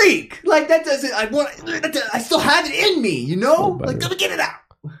the freak? Like that doesn't. I still have it in me, you know. Oh, Like, buddy. let me get it out.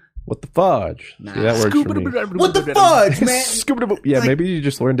 What the fudge? Nah. See, that works for me. What the fudge, man? Scooby-Doo. Yeah, Like- maybe you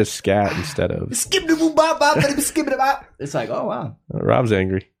just learned to scat instead of. Skip the boo bop bop, skip it bop. It's like, oh wow. Rob's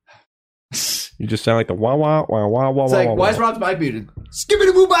angry. You just sound like the wah wah wah wah wah It's wah. like, wah, why is wah. Rob's mic muted? Skip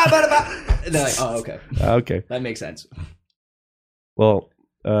it boo bop bop bop. And they're like, oh okay, Okay. that makes sense. Well,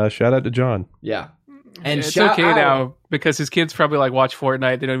 shout out to John. Yeah. And it's shout okay out, now because his kids probably like watch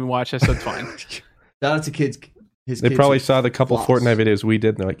Fortnite. They don't even watch us, so it's fine. Shout out to kids. They probably saw the couple Floss. Fortnite videos we did,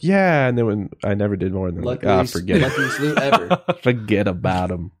 and they're like, "Yeah," and then when I never did more, and they're like, "Ah, forget luckiest loot ever. it, forget about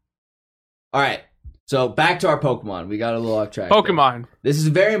them." All right. So back to our Pokemon. We got a little off track. there. Pokemon. This is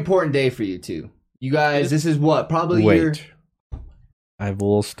a very important day for you two. You guys, this is what? Probably your Wait, I have a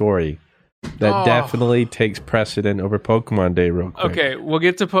little story that Oh. definitely takes precedent over Pokemon Day. Real quick, Okay, we'll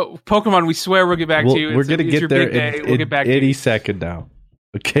get to Pokemon. We swear we'll get back to you. We're gonna It's get your there big day. in, We'll get back to any you. second now.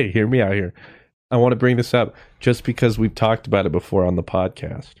 Okay, hear me out here. I want to bring this up just because we've talked about it before on the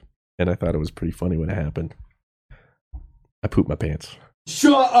podcast, and I thought it was pretty funny when it happened. I pooped my pants.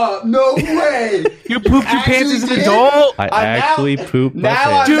 Shut up! No way! You pooped your pants as an adult? I I'm actually now- pooped my Now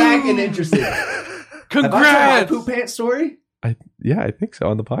pants. I'm back Dude. and interested. Have I told my Congrats! poop pants story Yeah, I think so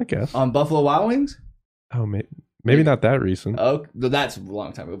on the podcast. on Buffalo Wild Wings? Oh, maybe not that recent. Oh, well, that's a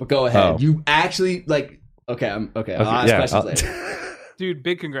long time ago. But go ahead. Oh. You actually like? Okay, I'll ask yeah, questions I'll- later. Dude,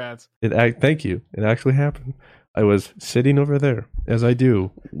 big congrats. Thank you. It actually happened. I was sitting over there, as I do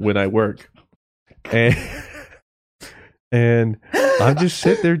when I work, and I'm just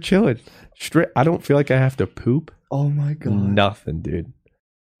sitting there chilling. Straight. I don't feel like I have to poop. Oh my god! Nothing, dude.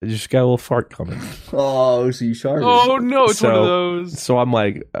 I just got a little fart coming. Oh, so you sharted? Oh no, it's one of So- those. So I'm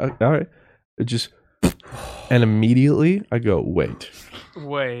like, all right, it just, and immediately I go, wait,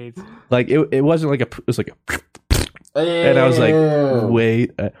 Wait. like it wasn't like it was like and I was like,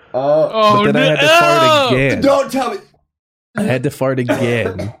 wait, Oh, Oh but then no! I had to fart again. don't tell me. I had to fart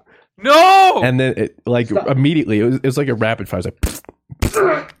again, No! and then it like Stop. immediately it was like a rapid fire. I was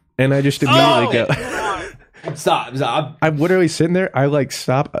like, and I just immediately go. Stop. I'm literally sitting there. I like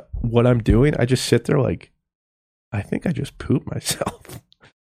stop what I'm doing. I just sit there like, I think I just pooped myself.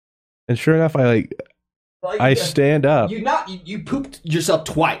 And sure enough, I stand up. You pooped yourself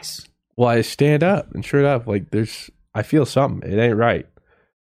twice. Well, I stand up, and sure enough, like I feel something. It ain't right.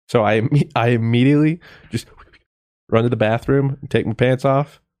 So I immediately just run to the bathroom, take my pants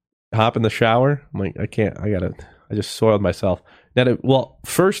off, hop in the shower. I'm like, I just soiled myself. Well,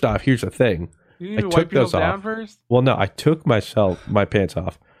 first off, here's the thing. You need I to took wipe yourself those down off. first? Well, no, I took my pants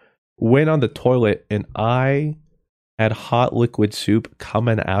off, went on the toilet, and I had hot liquid soup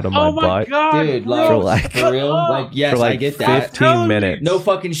coming out of my Oh my butt god, Dude, bro, like, For like- for real? Like, yes, for like I get that. 15 Telling me. minutes. No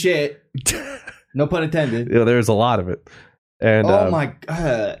fucking shit. No pun intended. You know, there was a lot of it. And Oh my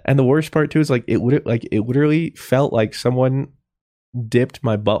god. and the worst part too is it literally felt like someone dipped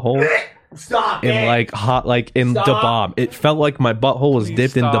my butthole Stop in it. like hot, like in Stop. the bomb. It felt like my butthole was Please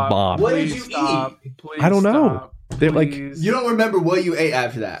dipped in the stop. bomb. What did Please you stop. Please I don't know. stop. They're like- Please. You don't remember what you ate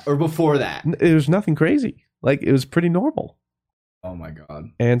after that or before that? It was nothing crazy. Like it was pretty normal. Oh my god.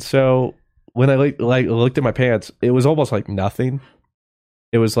 And so when I like looked at my pants, it was almost like nothing.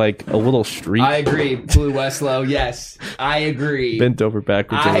 It was like a little streak. I agree, Blue Westlow. Yes, I agree. Bent over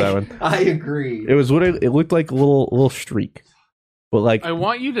backwards on that one. I agree. It was it looked like a little streak, but like I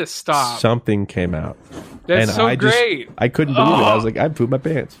want you to stop. something came out. That's and so I just- great. I couldn't believe it. I was Oh. like, I pooped my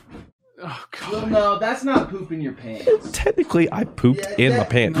pants. Oh Well, god. no, that's not pooping your pants. Technically, I pooped Yeah, in my that-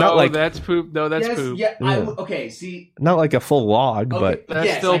 pants. No, Not like that's poop. No, that's yes, poop. Yeah, Yeah. okay, see. not like a full log, Okay, That's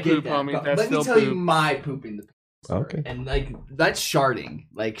yes, still I get poop, that, homie. but That's let me still tell you poop. my pooping the pants story. Okay. And like that's sharding.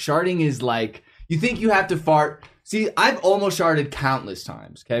 Like sharding is like you think you have to fart. See, I've almost sharded countless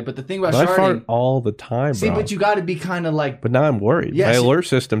times. Okay, but the thing about but I fart sharding, all the time, see, bro. but you got to be kind of like. But now I'm worried. Yeah, my see- alert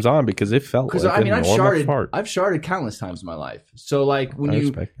system's on because it felt Because like I mean, a I've normal sharded. fart. I've sharded countless times in my life. So like when I you,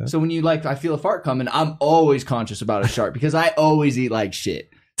 respect that. so when you like, I feel a fart coming. I'm always conscious about a shart because I always eat like shit.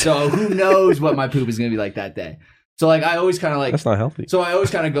 So who knows what my poop is gonna be like that day? So like I always kind of like. That's not healthy. So I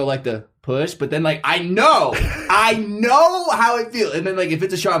always kind of go like the push, but then like I know how it feels, and then like if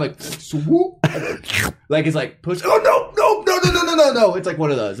it's a shot, I'm like swoop, like it's like push. Oh no! It's like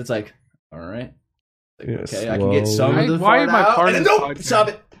one of those. It's like all right, like, Yeah, okay, I can get slowly. some of the Why fart am I out, part and of then this nope, podcast? stop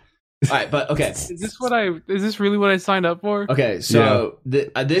it. All right, but okay, Is this really what I signed up for? okay. So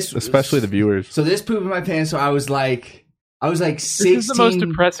this Especially the viewers. So this poop in my pants. So I was like 16. This is the most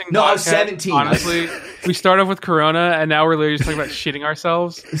depressing. No, I was podcast, 17. Honestly, we start off with Corona, and now we're literally just talking about shitting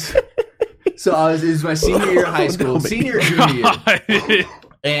ourselves. So it was my senior year of high school, senior or junior year.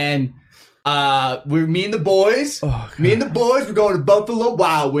 And me and the boys, we're going to Buffalo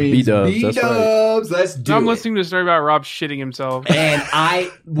Wild Wings. B-dubs, that's right. Let's do I'm it. listening to a story about Rob shitting himself. And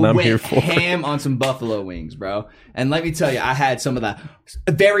I I'm here went for it. ham on some buffalo wings, bro. And let me tell you, I had some of the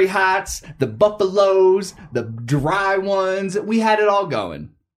very hots, the buffaloes, the dry ones. We had it all going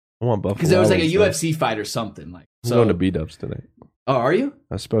I want Buffalo. because there was like a Wild Wings, UFC fight or something. Like, though. so. I'm going to B-dubs tonight. Oh, are you?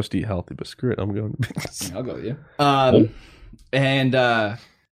 I was supposed to eat healthy, but screw it. I'm going to Yeah, I'll go with you. And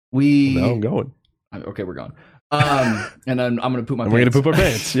we. Now I'm going. Okay, we're going. And I'm gonna poop my. And we're going pants. to poop our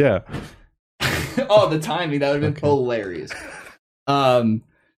pants. Yeah. Oh, the timing, that would have been hilarious.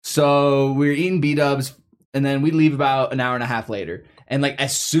 So we're eating B-dubs, and then we leave about an hour and a half later. And like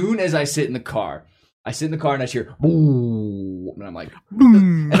as soon as I sit in the car and I hear boo, and I'm like,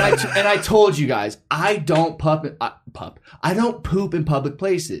 and I told you guys I don't I don't poop in public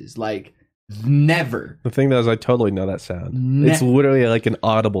places, like never. The thing that is, I totally know that sound. Ne- It's literally like an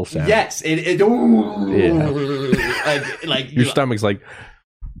audible sound. Yes, like Your stomach's like,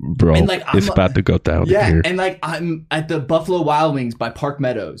 bro, And, like, it's I'm- about to go down yeah, here. and like I'm at the Buffalo Wild Wings by Park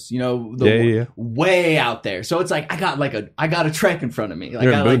Meadows, Yeah. way out there. So it's like I got a trek in front of me. Like,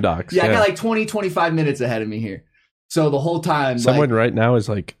 You're I in got, like, boondocks, Yeah, I yeah. got like 20-25 minutes ahead of me here. So the whole time, Someone like, right now is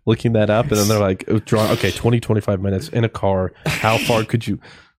like looking that up, and then they're like, okay, 20-25 minutes in a car. How far could you?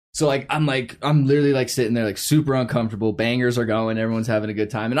 so I'm literally like sitting there like super uncomfortable. Bangers are going, everyone's having a good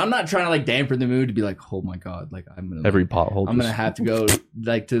time, and I'm not trying to like dampen the mood to be like, oh my god, like I'm gonna Every pothole. I'm gonna just- have to go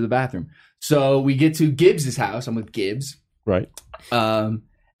like to the bathroom. So we get to Gibbs's house. I'm with Gibbs. Right. And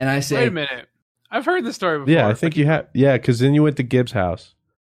I say, Wait a minute. I've heard this story before. Yeah, I think you have. Yeah, because then you went to Gibbs' house.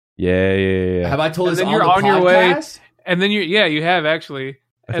 Yeah. have I told And this then on you're the on your way- podcast? And then you have actually.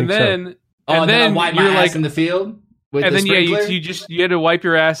 I And think so. then Oh, and and then I wipe my you're ass like, in the field with and the then yeah, sprinkler? you had to wipe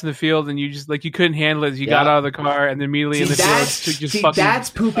your ass in the field, and you just like you couldn't handle it. So you got Yeah. out of the car, and then immediately in the field, just fucking that's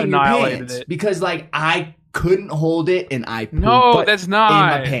pooping your annihilated pants it. because like I couldn't hold it and I pooped No, But- that's in not.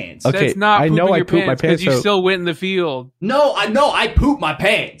 my pants. Okay, That's not I know pooping I your pooped my pants because pants, you so- still went in the field. No, I pooped my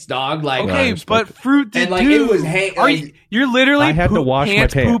pants, dog. Like I Okay, respect but it. fruit did And, like, too. it was Are you, you're literally I had to wash my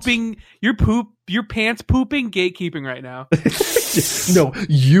pants. pooping. Your pants pooping gatekeeping right now. No,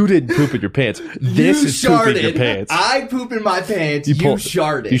 you didn't poop in your pants. This you is pooping your sharded. pants. I poop in my pants. You, pull-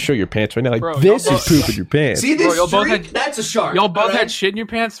 sharded. You show your pants right now. Like Bro, this y'all is both- pooping your pants. See Bro, this y'all both streak? had- That's a shard. Y'all both alright? had shit in your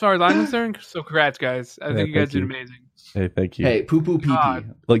pants, as far as I'm concerned. So congrats, guys. I think you guys thank did you. amazing. Hey, thank you. Hey, poo poo pee pee.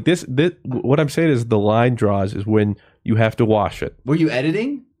 God. Like this. What I'm saying is the line draws is when you have to wash it. Were you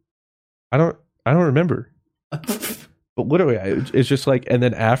editing? I don't remember. But literally, it's just like, and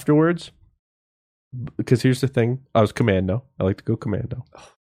then afterwards, because here's the thing, I was commando. I like to go commando.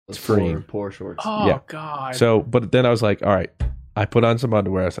 It's free. Poor shorts. Oh Yeah. God. So, but then I was like, all right, I put on some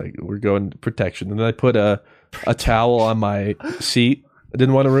underwear. I was like, we're going protection. And then I put a towel on my seat. I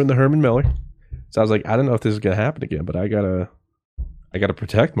didn't want to ruin the Herman Miller. So I was like, I don't know if this is going to happen again, but I gotta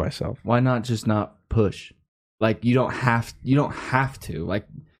protect myself. Why not just not push? Like you don't have to. Like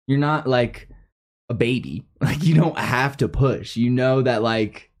You're not like a baby. Like you don't have to push. You know that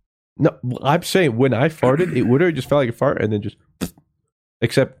like. No, I'm saying when I farted, it literally just felt like a fart and then just,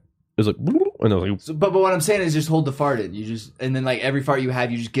 except it was like, and I was like, So, but what I'm saying is just hold the fart in. You just and then like every fart you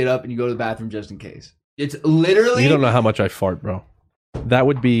have, you just get up and you go to the bathroom just in case. It's literally. you don't know how much I fart, bro. That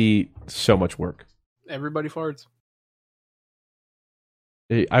would be so much work. Everybody farts.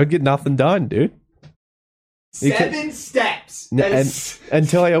 I would get nothing done, dude. 7 steps. And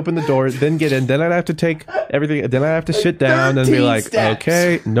until I open the door, then get in, then I'd have to take everything, then I'd have to sit down and be 13 like, steps.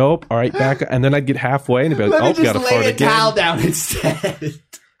 okay, nope, all right, back, and then I'd get halfway and be like, Let oh, me just gotta fart lay a again. towel down instead.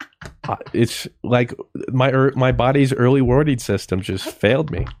 It's like my body's early warning system just failed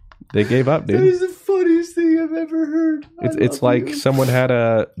me. They gave up, That dude. is the funniest thing I've ever heard. It's like someone had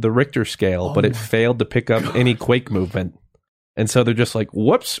the Richter scale, but it failed to pick up any quake movement, and so they're just like,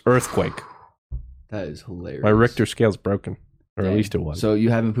 whoops, earthquake. That is hilarious. My Richter scale's broken, or Dang. at least it was. So you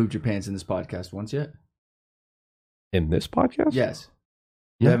haven't pooped your pants in this podcast once yet? In this podcast, Yes.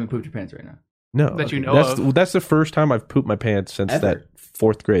 You No. haven't pooped your pants right now. no, That you know of. that's the first time I've pooped my pants since Ever? that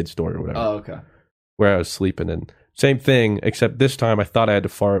 4th grade story or whatever. Oh, okay. Where I was sleeping, and same thing, except this time I thought I had to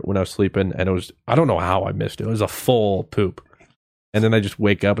fart when I was sleeping, and it was, I don't know how I missed it. It was a full poop. And then I just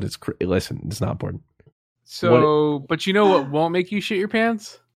wake up and listen, it's not important. So, but you know what won't make you shit your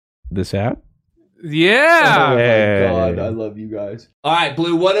pants? This app? Yeah. Hey. Oh my god, I love you guys. All right,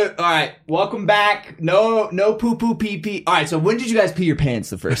 Blue. All right, welcome back. No poo poo pee pee. All right, so when did you guys pee your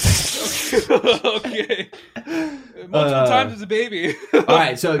pants the first time? Okay. Multiple times as a baby. All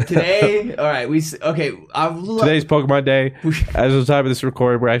right, so today, all right, Today's Pokemon Day. As of the time of this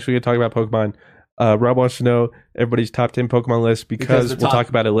recording, we're actually going to talk about Pokemon. Rob wants to know everybody's top 10 Pokemon list because the we'll top- talk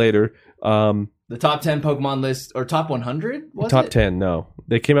about it later. the top 10 Pokemon list or top 100. Top 10, no.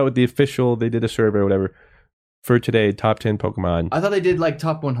 They came out with the official, they did a survey or whatever. For today, top 10 Pokemon. I thought they did like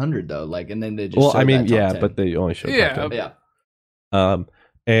top 100 though, like, and then they just. Well, showed I mean, that top yeah, 10. but they only showed Yeah. top 10. Yeah.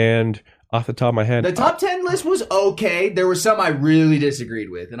 And off the top of my head, The top 10 list was okay. There were some I really disagreed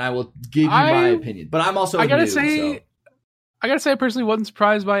with, and I will give you my opinion. But I'm also I gotta new, say, so. I personally wasn't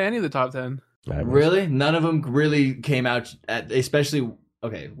surprised by any of the top 10. Really? None of them really came out at, especially.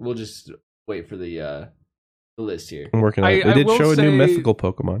 Okay, we'll just wait for the list here. I'm working on it. I They did will show a new say- mythical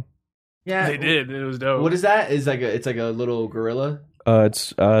Pokemon. Yeah, They did. It was dope. What is that? It's like a little gorilla.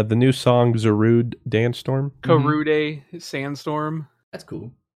 It's the new song Zarude Dance Storm. Karude Sandstorm. That's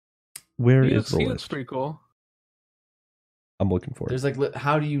cool. Where He is looks, the he looks list? pretty cool. I'm looking for it. There's like,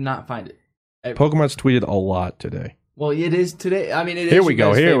 how do you not find it? Pokemon's tweeted a lot today. Well, it is today. I mean, it is. Here we you go.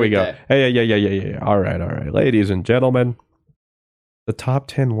 guys' Here we favorite go. day. Hey, yeah. All right. Ladies and gentlemen, the top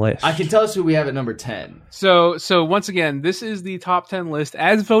 10 list. I can tell us who we have at number 10. So once again, this is the top 10 list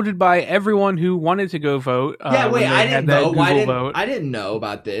as voted by everyone who wanted to go vote. Yeah, when wait, they I had didn't that vote. Why Google didn't vote. I didn't know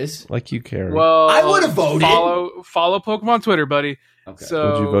about this? Like you care. Well, I would've voted. Follow Pokemon Twitter, buddy. Okay.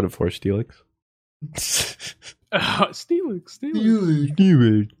 So Would you vote for Steelix? Steelix.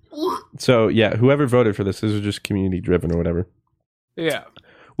 So, yeah, whoever voted for this is just community driven or whatever. Yeah.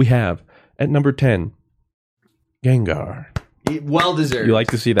 We have at number 10, Gengar. Well deserved. You like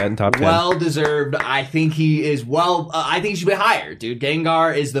to see that in top 10? Well deserved. I think he is I think he should be higher, dude.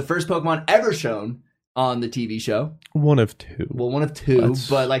 Gengar is the first Pokemon ever shown on the TV show. One of two. Well, one of two, That's-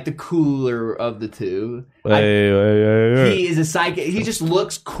 but like the cooler of the two. Hey. He is a psychic. He just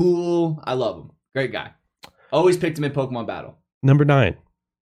looks cool. I love him. Great guy. Always picked him in Pokemon Battle. Number 9,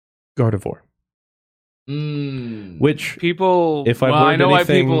 Gardevoir. Which, People. If I've I learned know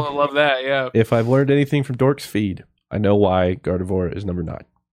anything- why people love that. Yeah. if I've learned anything from Dork's feed, I know why Gardevoir is number 9.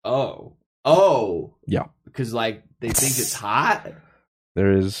 Oh. Yeah. Because like they think it's hot.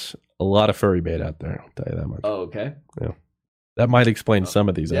 There is a lot of furry bait out there, I'll tell you that much. Oh, okay. That might explain some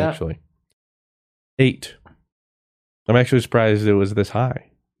of these, Yeah. actually. 8. I'm actually surprised it was this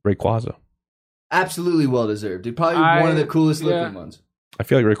high. Rayquaza. Absolutely well deserved. Dude, probably I- one of the coolest yeah. looking ones. I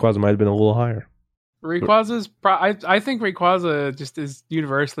feel like Rayquaza might have been a little higher. Rayquaza's. I think Rayquaza just is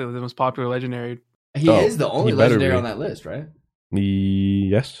universally the most popular legendary. He Oh, is the only he better legendary be. on that list, right?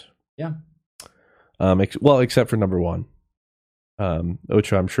 Yes. Yeah. Except for number 1.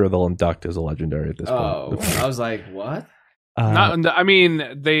 Which I'm sure they'll induct as a legendary at this Oh, point. I was like, what? I mean,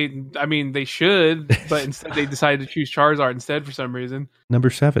 they should, but instead they decided to choose Charizard instead for some reason. Number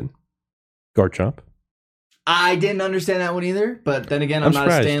 7, Garchomp. I didn't understand that one either, but then again, I'm I'm not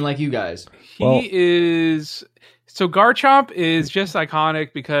surprised. a stan like you guys. Well- He is. So Garchomp is just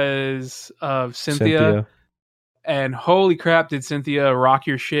iconic because of Cynthia. And holy crap, did Cynthia rock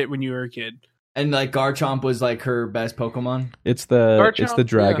your shit when you were a kid? And like Garchomp was like her best Pokemon. It's the Garchomp,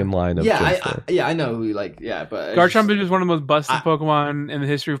 dragon line of I know who but Garchomp is just one of the most busted Pokemon in the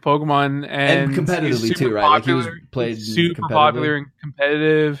history of Pokemon, and competitively too, right? Like he was played super popular and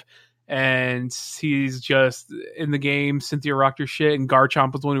competitive, and he's just in the game. Cynthia rocked your shit, and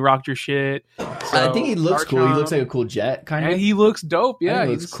Garchomp was the one who rocked your shit. So I think he looks cool. He looks like a cool jet, kind of. And he looks dope. Yeah,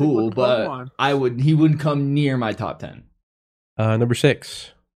 he looks cool, but he wouldn't come near my top 10. Number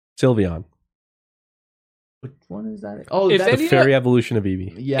 6, Sylveon. Which one is that? Oh, If that's The fairy evolution of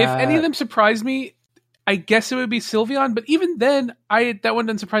Eevee. yeah. If any of them surprised me, I guess it would be Sylveon. But even then, that one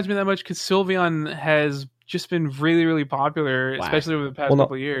doesn't surprise me that much because Sylveon has just been really, really popular, especially over the past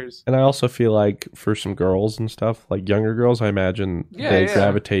couple of years. And I also feel like for some girls and stuff, like younger girls, I imagine they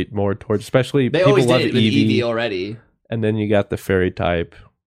gravitate more towards, especially they people always love did with Eevee already. And then you got the fairy type.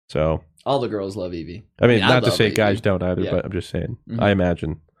 So all the girls love Eevee. I mean, not to say Eevee. guys don't either, Yeah. but I'm just saying. Mm-hmm. I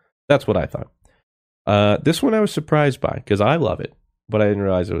imagine that's what I thought. This one I was surprised by because I love it, but I didn't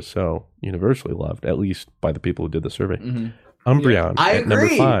realize it was so universally loved, at least by the people who did the survey. Mm-hmm. Umbreon I at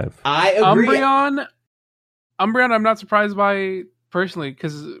agree. number 5. I agree. Umbreon, I'm not surprised by personally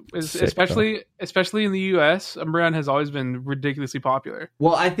because especially in the US, Umbreon has always been ridiculously popular.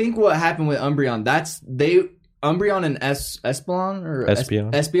 Well, I think what happened with Umbreon, Umbreon and Espeon,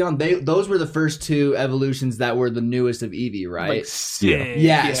 those were the first two evolutions that were the newest of Eevee, right? Like, sick.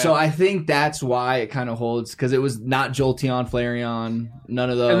 Yeah, so I think that's why it kind of holds, because it was not Jolteon, Flareon, none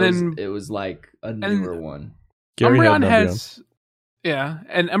of those. And then- it was like a newer one. Gary had Umbreon an has,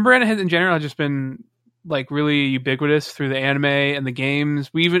 and Umbreon has in general just been like really ubiquitous through the anime and the games.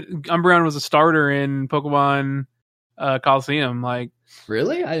 Umbreon was a starter in Pokemon Coliseum, like.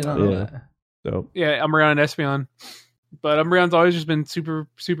 Really? I didn't know that. So Yeah, Umbreon and Espeon. But Umbreon's always just been super,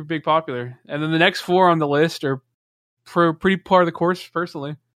 super big popular. And then the next 4 on the list are pretty part of the course,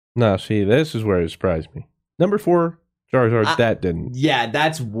 personally. no, see, this is where it surprised me. Number 4, Charizard. That didn't. Yeah,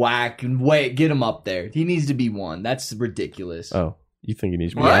 that's whack. Wait, get him up there. He needs to be 1. That's ridiculous. Oh, you think it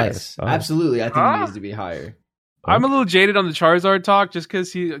needs to be Yes, higher? Oh. absolutely. I think he needs to be higher. I'm a little jaded on the Charizard talk just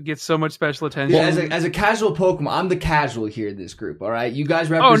because he gets so much special attention. Yeah, as a casual Pokemon, I'm the casual here in this group. All right, you guys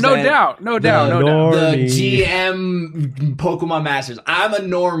Oh, represent. no doubt. The Normie. GM Pokemon Masters. I'm a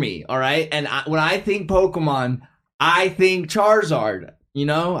normie. All right, and when I think Pokemon, I think Charizard. You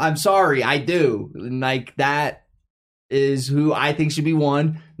know, I'm sorry, I do. And like that is who I think should be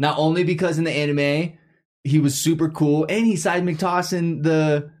 1. Not only because in the anime he was super cool, and he side McTossin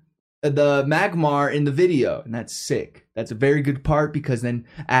the Magmar in the video, and that's sick. That's a very good part because then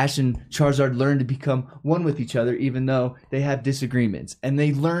Ash and Charizard learn to become one with each other, even though they have disagreements, and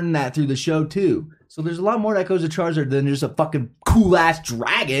they learn that through the show too. So there's a lot more that goes to Charizard than just a fucking cool ass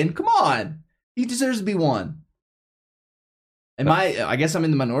dragon. Come on, he deserves to be 1. I guess I'm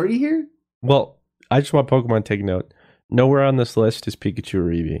in the minority here. Well, I just want Pokemon to take note. Nowhere on this list is Pikachu or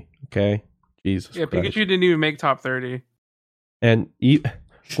Eevee. Okay, Jesus. Yeah, Christ. Pikachu didn't even make top 30. And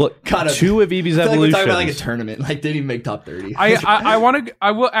look, God, 2 of Eevee's I feel like we're evolutions. talking about like a tournament. Like, didn't even make top 30. I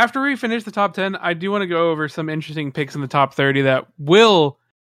will, after we finish the top 10, I do want to go over some interesting picks in the top 30 that will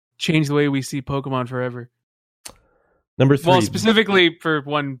change the way we see Pokemon forever. Number 3. Well, specifically for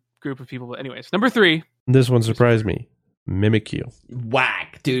one group of people. But anyways, number 3. This one surprised me. Mimikyu.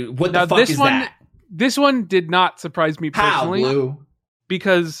 Whack, dude. What Now, the fuck is that? This one did not surprise me How, personally. Blue?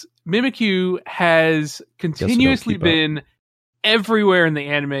 Because Mimikyu has continuously keep up. been everywhere in the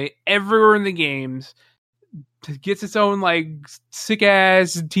anime, everywhere in the games. It gets its own like sick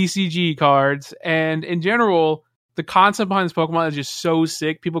ass TCG cards, and in general, the concept behind this Pokemon is just so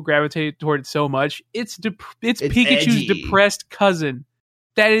sick. People gravitate toward it so much. It's Pikachu's edgy. depressed cousin.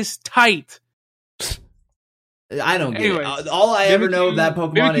 That is tight. I don't get Anyways, it. All I ever know of that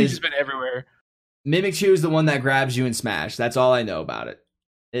Pokemon Mimikyu's is been everywhere. Mimikyu is the one that grabs you in Smash. That's all I know about it.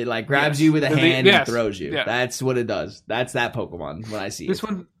 It like grabs Yes. you with a hand Yes. and throws you. Yeah. That's what it does. That's that Pokemon when I see This it.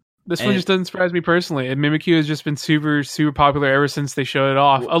 one And just doesn't surprise me personally. And Mimikyu has just been super, super popular ever since they showed it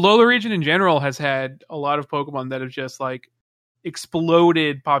off. Alola region in general has had a lot of Pokemon that have just like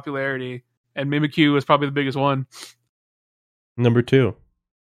exploded popularity, and Mimikyu was probably the biggest one. Number 2.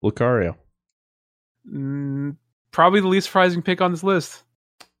 Lucario. Probably the least surprising pick on this list.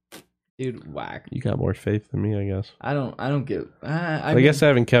 Dude, whack. You got more faith than me, I guess. I don't get. I guess I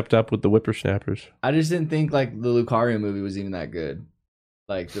haven't kept up with the whippersnappers. I just didn't think like the Lucario movie was even that good.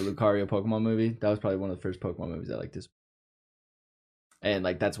 Like the Lucario Pokemon movie, that was probably one of the first Pokemon movies I liked this. And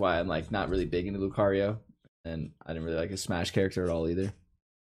like that's why I'm like not really big into Lucario, and I didn't really like his Smash character at all either.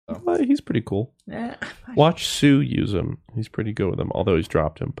 Well, he's pretty cool. Yeah. Watch Sue use him. He's pretty good with him, although he's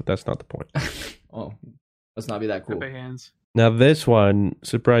dropped him, but that's not the point. Oh, let's not be that cool. Pepe hands. Now, this one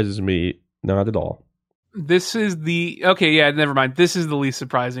surprises me not at all. This is the never mind. This is the least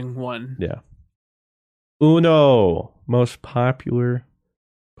surprising one. Yeah. Uno, most popular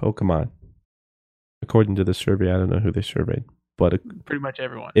Pokemon. According to the survey, I don't know who they surveyed, but Pretty much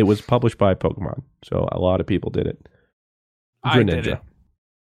everyone. it was published by Pokemon, so a lot of people did it. I did it.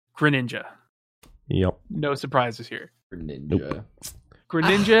 Greninja. Yep. No surprises here. Ninja. Nope.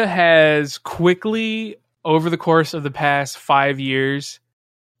 Greninja has quickly, over the course of the past 5 years,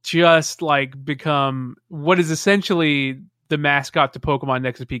 just like become what is essentially the mascot to Pokemon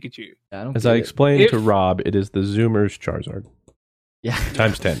next to Pikachu. As I explained to Rob, it is the Zoomers Charizard. Yeah.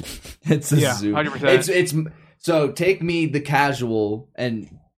 Times 10. It's a Yeah, Zoom. 100%. It's so take me the casual and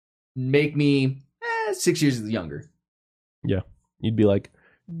make me 6 years younger. You'd be like,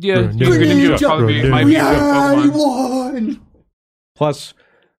 Yeah, Greninja. Greninja probably be my favorite Pokemon. won. plus,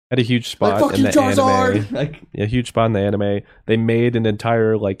 had a huge spot Fuck in you, the Charizard. anime. Like Yeah, huge spot in the anime. They made an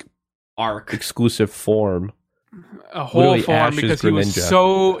entire like arc. exclusive form. A whole Literally form Ash's because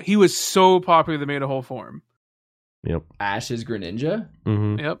Greninja. he was so popular they made a whole form. Yep. Ash's Greninja.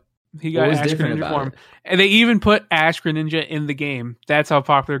 Mm-hmm. Yep. He What got was Ash different Greninja about form. it? And they even put Ash Greninja in the game. That's how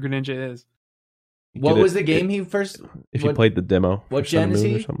popular Greninja is. What was the game he first? If you what- played the demo. what for Sun and gen is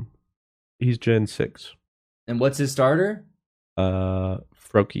Moon or he? something. He's Gen 6. And what's his starter?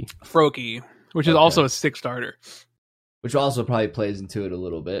 Froakie. Froakie, which is Okay. also a 6-starter. Which also probably plays into it a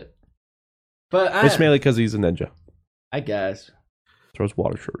little bit. But It's mainly because he's a ninja. I guess. Throws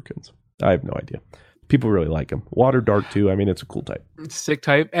water shurikens. I have no idea. People really like him. Water Dark too. I mean, it's a cool type. Sick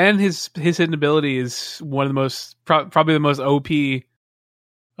type. And his hidden ability is one of the most, probably the most OP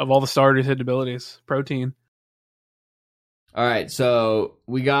of all the starters' hidden abilities. Protein. All right, so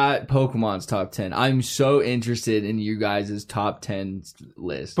we got Pokemon's top 10. I'm so interested in you guys' top 10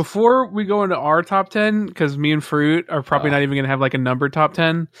 list. Before we go into our top 10, because me and Fruit are probably Oh. not even going to have like a numbered top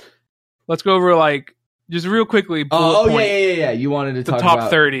 10, let's go over like, just real quickly, bullet point, yeah. You wanted to the talk top about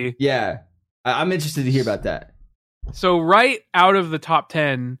 30. Yeah, I'm interested to hear about that. So right out of the top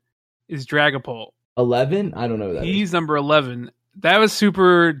 10 is Dragapult. 11? I don't know what that is. He's number 11. That was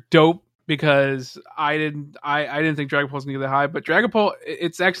super dope because I didn't think Dragapult was going to get that high, but Dragapult,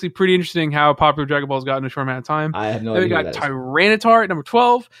 it's actually pretty interesting how popular Dragapult's got in a short amount of time. I have no Then we idea. got what that is. Tyranitar at number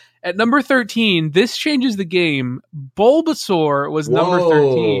 12. At number 13, this changes the game. Bulbasaur was number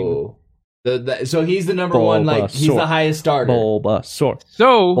 13. Whoa. So he's the number one, like he's Bulbasaur. the highest starter. Bulbasaur.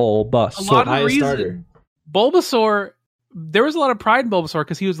 So a Bulbasaur. lot of the Highest reason starter. Bulbasaur, there was a lot of pride in Bulbasaur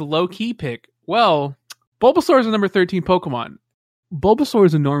because he was the low key pick. Well, Bulbasaur is the number 13 Pokemon. Bulbasaur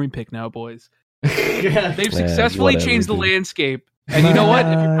is a normie pick now, boys. They've successfully whatever, changed the dude. landscape. And you know what?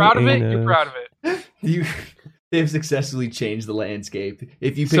 If you're proud of it, you're proud of it. They've successfully changed the landscape.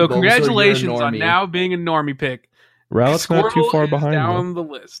 If you pick So Bulbasaur, congratulations you're a on normie. now being a normie pick. Rowlet's not too Squirtle far is behind. down though. the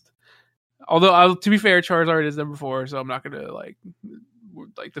list. Although, to be fair, Charizard is number 4, so I'm not going to like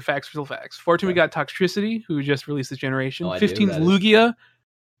the facts are still facts. 14, we got Toxtricity, who just released this generation. No idea who 15 is that is. Lugia.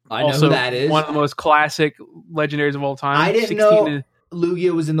 I know also who that is. one of the most classic legendaries of all time. I didn't 16 know is-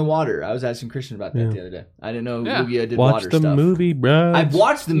 Lugia was in the water. I was asking Christian about that Yeah. the other day. I didn't know Yeah. Lugia did Watch water the stuff. movie, bro. I've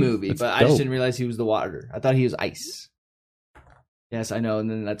watched the movie, That's but I just dope. didn't realize he was the water. I thought he was ice. Yes, I know, and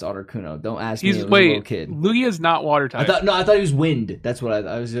then that's Articuno. Don't ask me. I was a little kid. Lugia is not water type. I thought he was wind. That's what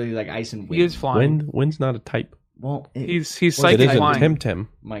I was really like ice and wind. He is flying. Wind's not a type. Well, He's It psychic is a flying. Temtem.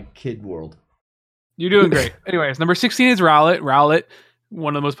 my kid world. You're doing great. Anyways, number 16 is Rowlet. Rowlet,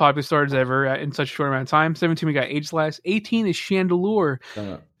 one of the most popular starters ever in such a short amount of time. 17, we got Aegislash. 18 is Chandelure.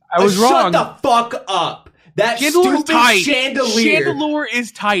 I was wrong. Shut the fuck up. That Chandelure's stupid tight. chandelier. Chandelure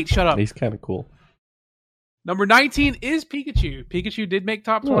is tight. Shut up. He's kind of cool. Number 19 is Pikachu. Pikachu did make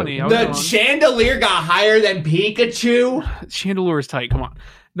top 20. I was The wrong. chandelier got higher than Pikachu. Chandelure is tight. Come on.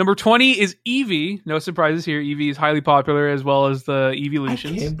 Number 20 is Eevee. No surprises here. Eevee is highly popular as well as the I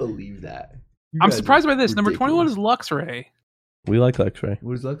Eeveelutions. can't believe that. You I'm guys surprised are by this. Number ridiculous. 21 is Luxray. We like Luxray.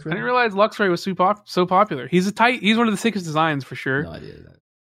 What is Luxray? I didn't realize Luxray was so popular. He's one of the sickest designs for sure. No idea that.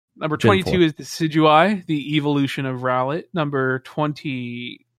 Number Gen 22 4. is Decidueye, the evolution of Rowlet. Number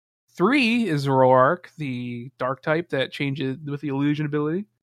 23 is Zoroark, the dark type that changes with the illusion ability.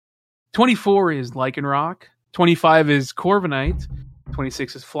 24 is Lycanroc. 25 is Corviknight.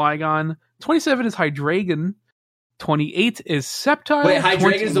 26 is Flygon. 27 is Hydreigon. 28 is Sceptile. Wait,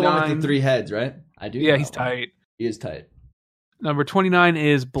 Hydreigon is the one with 29 the 3 heads, right? I do. Yeah, know he's that one. tight. He is tight. Number 29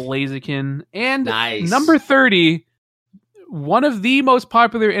 is Blaziken. And Nice. number 30, one of the most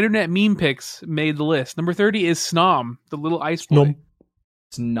popular internet meme picks made the list. Number 30 is Snom, the little ice boy. Snom.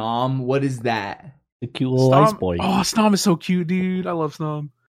 Snom, what is that? The cute little ice boy. Oh, Snom is so cute, dude. I love Snom.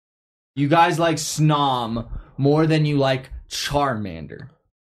 You guys like Snom more than you like Charmander.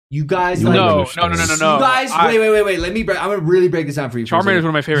 You guys You like wouldn't No. understand. You guys, wait. Let me. I'm gonna really break this down for you. for a Charmander is second. one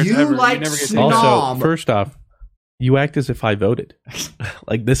of my favorites You ever. like you never get to Snom. Also, first off, you act as if I voted.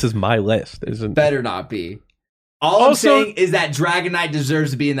 Like this is my list, isn't? Better not be. All I'm Also- saying is that Dragonite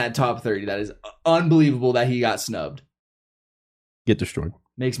deserves to be in that top 30. That is unbelievable that he got snubbed. Get destroyed.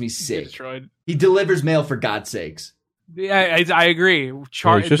 Makes me Get sick. destroyed. He delivers mail for God's sakes. Yeah, I agree. Well,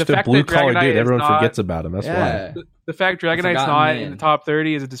 he's just the a fact blue that collar Dragonite dude. is Everyone not- forgets about him. That's why. Yeah, The fact Dragonite's Forgotten not man. in the top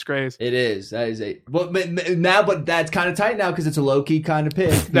 30 is a disgrace. it is. That is a. Well, now, but that's kind of tight now because it's a low key kind of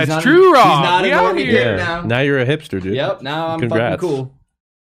pick. He's That's not true, Rob. He's not We a out normie here. pick Yeah. now. Now you're a hipster, dude. Yep. Now I'm Congrats. fucking cool.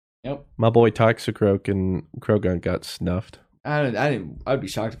 Yep. My boy Toxicroak and Krogan got snuffed. I'd be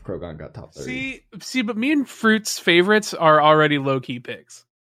shocked if Krogan got top 30. See, but me and Fruit's favorites are already low key picks.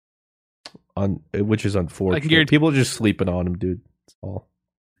 Which is I unfortunate. can guarantee- People are just sleeping on him, dude. That's all.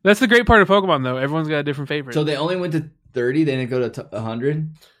 That's the great part of Pokemon, though. Everyone's got a different favorite. So they only went to 30. They didn't go to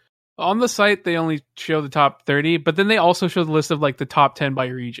 100. On the site, they only show the top 30, but then they also show the list of like the top 10 by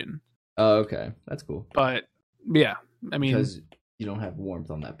region. Oh, okay, that's cool. But yeah, I mean, Because you don't have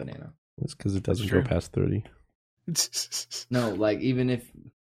warmth on that banana. That's because it doesn't true. go past 30. No, like even if.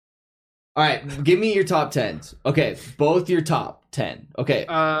 All right, give me your top 10s. Okay, both your top 10. Okay,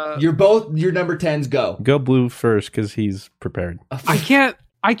 your number 10s go. Go blue first because he's prepared. I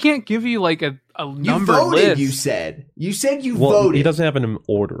can't give you like a You number voted. list. You said you Well, voted. he doesn't have an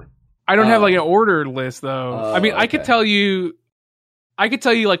order. I don't have Oh. like an ordered list though. Oh, I mean, I could okay. tell you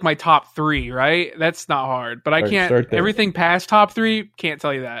like my top 3, right? That's not hard, but I Start can't. there. Everything past top 3, can't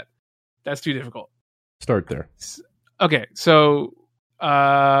tell you that. That's too difficult. Start there. Okay, so Pull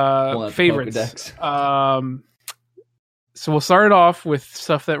out the favorites. Pokedex. So we'll start it off with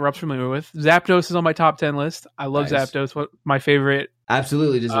stuff that Rob's familiar with. Zapdos is on my top 10 list. I love Nice. Zapdos. What my favorite?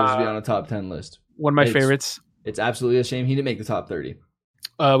 Absolutely deserves to be on a top 10 list. One of my It's- favorites. It's absolutely a shame he didn't make the top 30.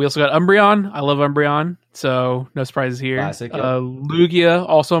 We also got Umbreon. I love Umbreon, so no surprises here. Classic, yep. Lugia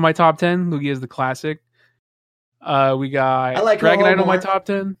also in my top 10. Lugia is the classic. We got I like her a Dragonite lot on my more. top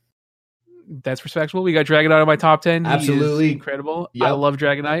 10. That's respectable. We got Dragonite on my top 10. He is Absolutely. incredible. Yep. I love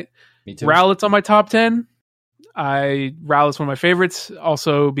Dragonite. Me too. Rowlet's on my top 10. Rowlet's one of my favorites,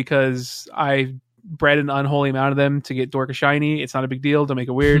 also because I bred an unholy amount of them to get Dorka Shiny. It's not a big deal. Don't make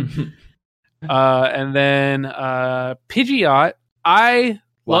it weird. And then Pidgeot. I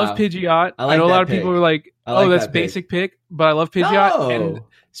love Wow. Pidgeot. I like know a that lot of pick. people are like, I like "Oh, that's that pick. basic pick," but I love Pidgeot, No. and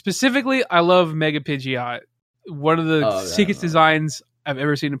specifically, I love Mega Pidgeot. One of the Oh, yeah, sickest no. designs I've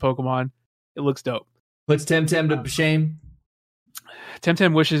ever seen in Pokemon. It looks dope. Puts Temtem to shame.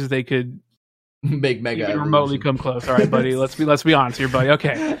 Temtem wishes they could Make Mega even Evolution. remotely come close. All right, buddy. Let's be honest here, buddy.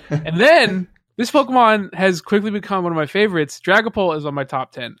 Okay. And then this Pokemon has quickly become one of my favorites. Dragapult is on my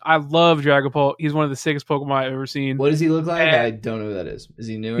top 10. I love Dragapult. He's one of the sickest Pokemon I've ever seen. What does he look like? And- I don't know who that is. Is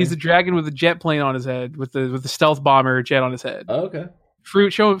he newer? He's a dragon with a jet plane on his head, with the stealth bomber jet on his head. Oh, okay.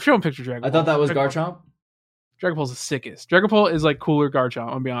 Fruit, show him picture Dragapult. I thought that was Dragapult. Garchomp. Dragapult's the sickest. Dragapult is like cooler Garchomp. I'm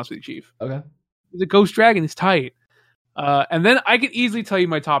gonna be honest with you, Chief. Okay. The Ghost Dragon is tight. And then I could easily tell you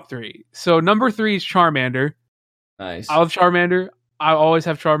my top 3. So number 3 is Charmander. Nice. I love Charmander. I always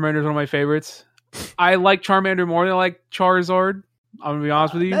have Charmander as one of my favorites. I like Charmander more than I like Charizard. I'm gonna be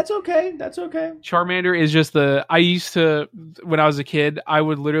honest with you. That's okay. That's okay. Charmander is just I used to, when I was a kid, I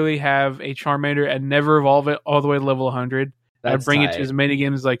would literally have a Charmander and never evolve it all the way to level 100. I'd That's bring it tight. to as many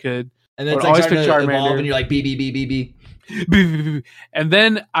games as I could. And then I it's would like always starting pick to Charmander. evolve, and you're like BB. And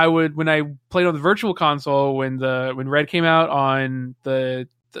then I would, when I played on the virtual console, when Red came out on the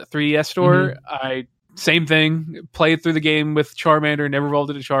 3DS store, I same thing, played through the game with Charmander, never evolved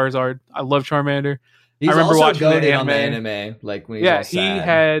into Charizard. I love Charmander. He's I remember also watching the goated on the anime. anime, like when he's all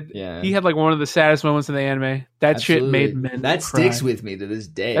sad. He had like one of the saddest moments in the anime. That shit Absolutely. made men That cry. sticks with me to this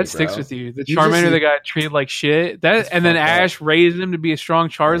day. That sticks bro. with you. The You Charmander just- that got treated like shit. That That's and then fucked up. Ash raised him to be a strong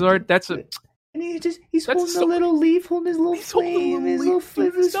Charizard. That's a And he's That's holding so- a little leaf, holding his little He's holding a flame, little his leaf, little dude, flame,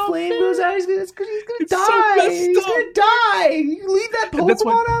 it's his not flame fair. goes out. He's gonna It's die. so messed He's up. gonna die. You leave that And that's Pokemon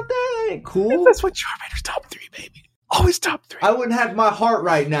what- out there. That ain't cool. that's what Charmander's top 3, baby. Always top 3. I wouldn't have my heart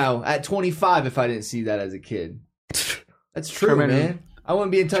right now at 25 if I didn't see that as a kid. That's true, Charmander- man. I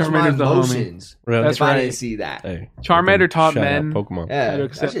wouldn't be in touch with my Charmander's the homie. emotions Right. That's if I right. didn't see that. Hey, Charmander taught shout out men Pokemon. Yeah, how to that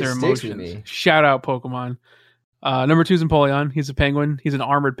accept shit their sticks with emotions. me. Shout out Pokemon. Number 2 is Empoleon. He's a penguin. He's an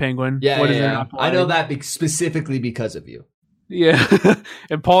armored penguin. Yeah, What is there yeah. not to I know like? that specifically because of you. Yeah.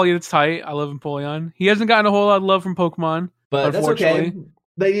 Empoleon's tight. I love Empoleon. He hasn't gotten a whole lot of love from Pokemon. But that's okay. Unfortunately.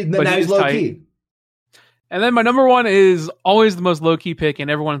 Now he he's is low tight. key. And then my number 1 is always the most low-key pick, and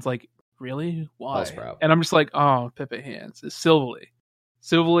everyone's like, really? Why? Bellsprout. And I'm just like, oh, Pepe Hands. It's Silvally.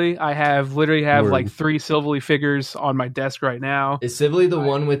 Silvally. I literally have Word. like 3 Silvally figures on my desk right now. Is Sibley the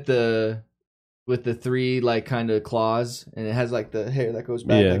one with the 3 like kind of claws, and it has like the hair that goes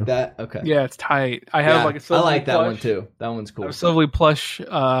back Yeah. like that? Okay. Yeah, it's tight. I have Yeah, like a Silvally I like that plush. one too. That one's I cool. have a Silvally plush. Gen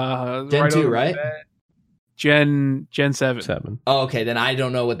right 2, over right? my bed. Gen 7. 7. Oh, okay, then I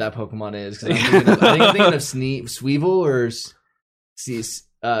don't know what that Pokemon is, because I think I'm thinking of Sneevil or Sneasel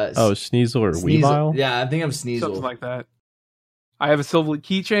or Weavile? Yeah, I think I'm Sneasel. Something like that. I have a Silvally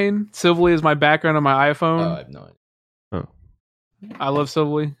keychain. Silvally is my background on my Oh, I iPhone. have no idea. I love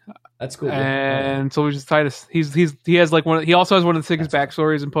Silvally. That's cool. And Silvally just tight. He has like he also has one of the sickest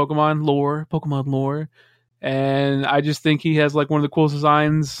backstories in Pokemon lore. And I just think he has like one of the coolest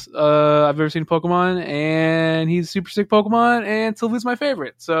designs I've ever seen in Pokemon. And he's a super sick Pokemon. And Silvall's my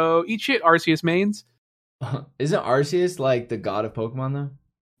favorite. So eat shit, Arceus mains. Isn't Arceus like the god of Pokemon though?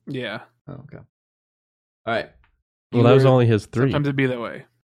 Yeah. Oh, okay. All right. Well, that was only his 3. Sometimes it'd be that way.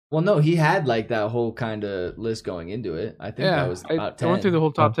 Well, no, he had like that whole kind of list going into it. I think that was I about 10. went through the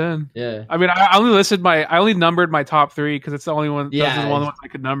whole top 10. Yeah. I mean, I only numbered my top 3 because it's the only one. Yeah, Those are the only ones I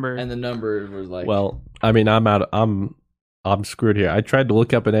could number. And the number was like, Well, I mean, I'm screwed here. I tried to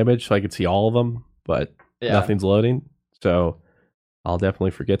look up an image so I could see all of them, but yeah. nothing's loading. So I'll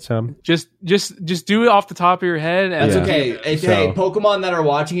definitely forget some. Just do it off the top of your head. And That's Yeah. okay. If, So- hey, Pokemon that are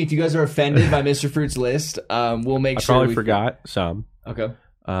watching, if you guys are offended by Mr. Fruit's list, we'll make I sure. probably forgot some. Okay.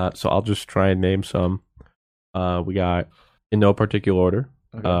 So I'll just try and name some. We got, in no particular order,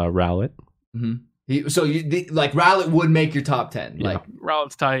 Okay. Rowlet. Like Rowlet would make your top 10. Yeah. Like,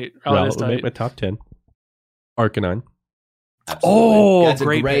 Rowlet's tight. Rowlet is Rowlet would make tight. my top 10. Arcanine. absolutely. Oh, that's a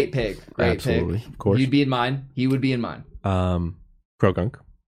great great pick. Great Absolutely. pick. Of course. You'd be in mine. He would be in mine. Krogunk.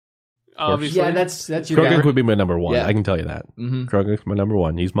 Obviously. Yeah, that's your Krogunk guy. would be my number 1. Yeah. I can tell you that. Mm-hmm. Krogunk's my number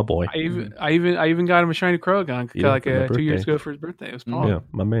 1. He's my boy. I even got him a shiny Krogunk Yeah, like for my 2 years birthday. ago for his birthday. It was Mhm. Paul. Yeah,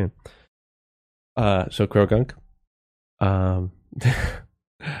 my man. So Krogunk.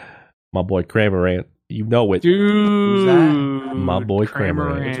 My boy Cramorant. You know it. Dude, that? My boy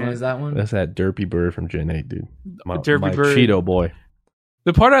Cramorant. Which one is that one? That's that derpy bird from Gen 8, dude. My Derpy bird. Cheeto boy.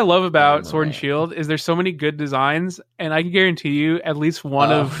 The part I love about Oh, Sword and man. Shield is there's so many good designs, and I can guarantee you at least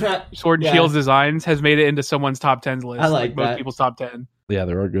one of Sword and Yeah. Shield's designs has made it into someone's top 10 list. I like most that. people's top 10. Yeah,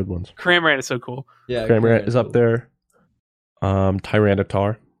 there are good ones. Cramorant is so cool. Yeah, Cramorant is up there. Tyranitar,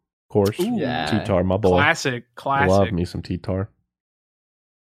 of course. Ooh. Yeah. T-Tar, my boy. Classic. Love me some T-Tar.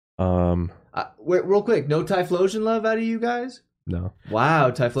 Wait, real quick, no Typhlosion love out of you guys? No.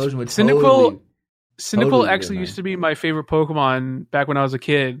 Wow, Typhlosion would Cyndaquil- totally... Cyndaquil Totally actually good, used man. to be my favorite Pokemon back when I was a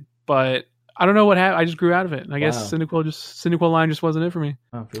kid, but I don't know what happened. I just grew out of it. And I guess Wow. Cyndaquil line just wasn't it for me.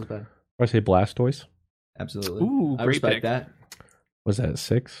 Oh, feels bad. I say Blastoise. Absolutely. Ooh, I great respect pick. that. Was that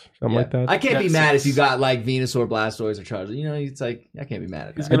 6? Something Yeah. like that? I can't be That's mad if six. you got like Venusaur, Blastoise, or Charizard. You know, it's like, I can't be mad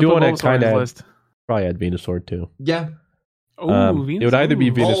at He's that. I gonna do put wanna Bulbasaur on his kinda- list. Probably had Venusaur too. Yeah. Ooh, It would either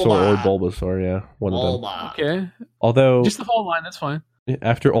be Venusaur. Venusaur or Bulba. Bulbasaur, yeah. One of them. Okay. Although, Just the whole line, that's fine.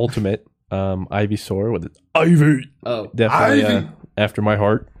 after Ultimate, Ivysaur with Ivy. Oh. Definitely Ivy. after my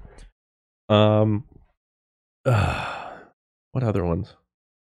heart. What other ones?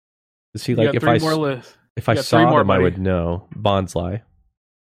 See, You like got if 3 I more lists. if I you got 3 saw more, them, I buddy. would know. Bonsly,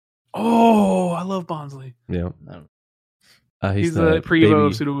 Oh, I love Bonsley. yeah. I don't- He's He's the pre-Evo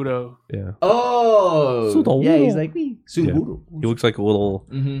of baby- Sudowoodo. Yeah, Oh. Sudowoodo. Yeah, he's like me. Sudowoodo. he looks like a little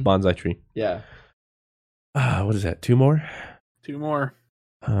Mm-hmm. bonsai tree. Yeah. What is that? 2 more? 2 more.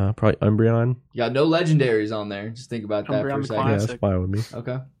 Probably Umbreon. You got no legendaries on there. Just think about that for Umbreon a the second. Yeah, that's Classic. fine with me.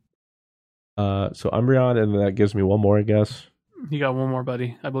 Okay. So Umbreon, and that gives me one more, I guess. You got one more,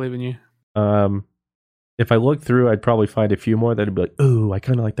 buddy. I believe in you. If I look through, I'd probably find a few more that'd be like, "Ooh, I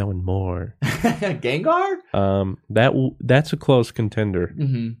kind of like that one more." Gengar? That's a close contender.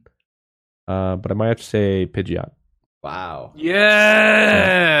 Mm-hmm. But I might have to say Pidgeot. Wow.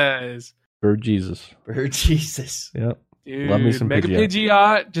 Yes. Bird Jesus. Bird Jesus. Yep. Dude, Love me some Mega Pidgeot.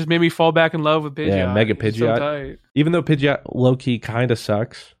 Pidgeot just made me fall back in love with Pidgeot. Yeah, Mega He's so Pidgeot. tight. Even though Pidgeot low key kind of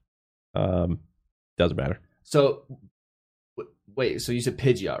sucks, doesn't matter. So, wait, so you said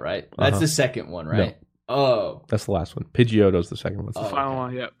Pidgeot, right? That's Uh-huh. the second one, right? Oh. That's the last one. Pidgeotto's the second one. Oh. The final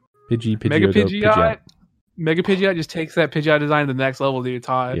one, yep. Pidgeotto, Mega Pidgeot. Pidgeot. Mega Pidgeot just takes that Pidgeot design to the next level, dude. It's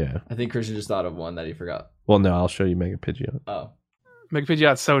hot. Yeah. I think Christian just thought of one that he forgot. Well, no, I'll show you Mega Pidgeot. Oh. Mega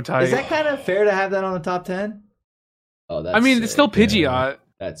Pidgeot's so tight. Is that kind of fair to have that on the top 10? Oh, that's I mean, it's still sick. Pidgeot,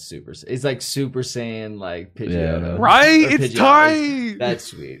 That's super. It's like Super Saiyan, like Pidgeot. Yeah. right? Or It's Pidgeot. tight. That's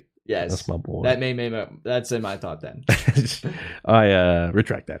sweet. Yes. That's my boy. That that's in my top 10. I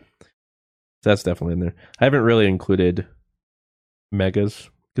retract that. That's definitely in there. I haven't really included megas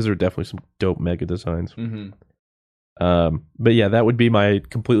because there are definitely some dope mega designs. Mm-hmm. But yeah, that would be my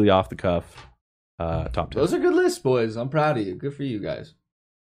completely off the cuff top 10. Those are good lists, boys. I'm proud of you. Good for you guys.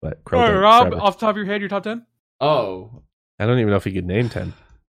 But All right, Crowder, Rob, Trevor. off the top of your head, your top 10? Oh, I don't even know if he could name 10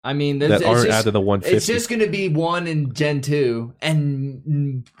 I mean, that aren't out of the 150. It's just going to be 1 in Gen 2,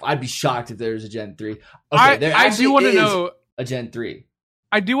 and I'd be shocked if there's a Gen 3. Okay, there I actually do want to is know. a Gen 3.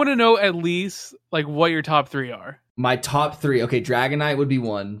 I do want to know at least like what your top 3 are. My top 3. Okay, Dragonite would be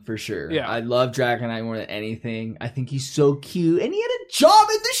 1 for sure. Yeah. I love Dragonite more than anything. I think he's so cute, and he had a job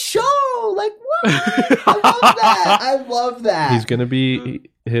in the show. Like what? I love that. I love that. He's going to be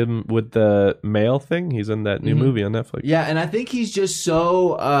him with the male thing. He's in that new Mhm. movie on Netflix. Yeah, and I think he's just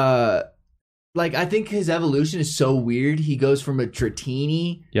so like I think his evolution is so weird. He goes from a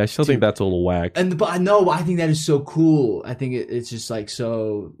Dratini, Yeah, I still think that's a little whack. but I think that is so cool. I think it's just like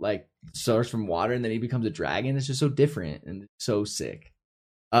so like starts from water and then he becomes a dragon. It's just so different and so sick.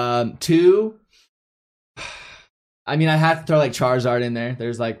 2, I mean, I have to throw like Charizard in there.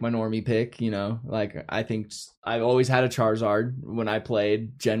 There's like my normie pick, you know. Like I think I've always had a Charizard when I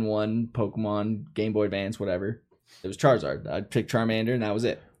played Gen 1 Pokemon, Game Boy Advance, whatever. It was Charizard. I'd pick Charmander and that was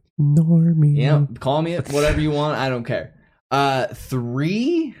it. Normie. Yeah, call me it, whatever you want. I don't care.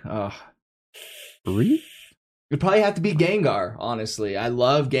 3, 3? it'd probably have to be Gengar. Honestly, I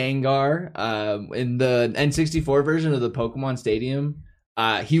love Gengar. In the N64 version of the Pokemon Stadium,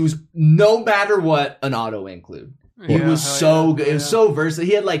 he was no matter what an auto include. He was so good. It was so versatile.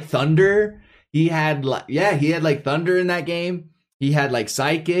 He had like Thunder. He had like Thunder in that game. He had like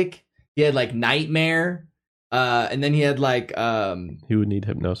Psychic. He had like Nightmare. And then he had like He would need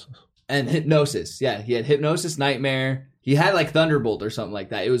hypnosis. and Hypnosis. Yeah, he had Hypnosis, Nightmare. He had like Thunderbolt or something like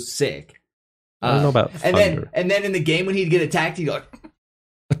that. It was sick. I don't know about and Thunder. then in the game when he'd get attacked, he'd go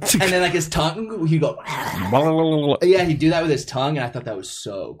and then like his tongue, he'd go yeah, he'd do that with his tongue, and I thought that was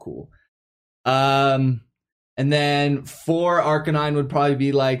so cool. And then 4 Arcanine would probably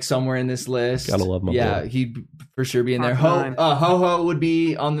be like somewhere in this list. Gotta love my Yeah, boy. he'd for sure be in there. Arcanine. Ho-Ho would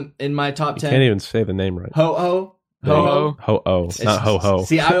be in my top You 10. can't even say the name right. Ho-Ho. Ho-Ho. Ho-Oh. It's not ho-ho.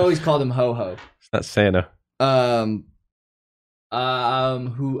 See, I always called him Ho-Ho. It's not Santa.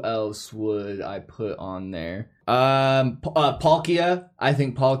 Who else would I put on there? Palkia. I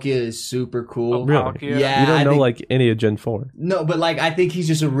think Palkia is super cool. Really? Palkia. Yeah, You don't I know think- like any of Gen 4. No, but like I think he's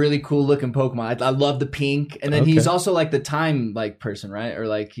just a really cool looking Pokemon. I love the pink, and then Okay. he's also like the time like person, right? Or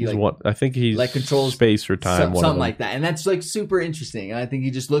like he He's like one, I think he's like controls space or time. one of something them. like that, and that's like super interesting. And I think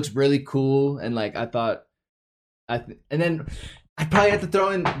he just looks really cool. And like I thought, and then I probably have to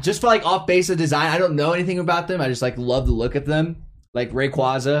throw in just for like off base of design. I don't know anything about them. I just like love the look of them. Like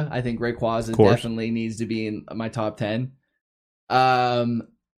Rayquaza, I think Rayquaza course. definitely needs to be in my top 10. I'm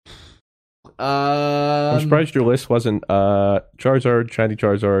I'm surprised your list wasn't Charizard, Shiny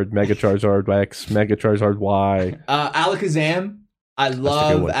Charizard, Mega Charizard X, Mega Charizard Y. Alakazam. I a good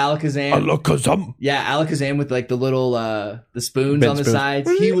love one. Alakazam. Alakazam. Yeah, Alakazam with like the little the spoons Bent on the spoons. sides.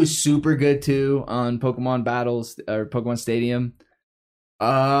 He was super good too on Pokemon Battles or Pokemon Stadium.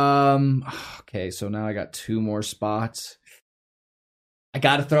 Okay, so now I got 2 more spots. I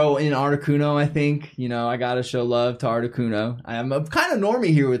got to throw in Articuno, I think. You know, I got to show love to Articuno. I'm kind of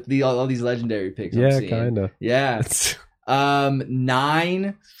normie here with all these legendary picks. I'm Yeah, seeing. kind of. Yeah.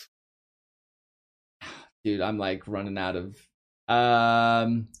 9. Dude, I'm like running out of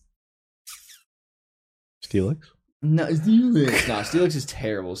Steelix. no, Steelix. No, Steelix is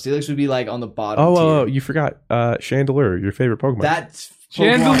terrible. Steelix would be like on the bottom Oh, tier. you forgot Chandelure, your favorite Pokemon. That's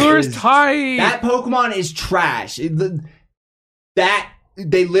Chandelure's tight. That Pokemon is trash.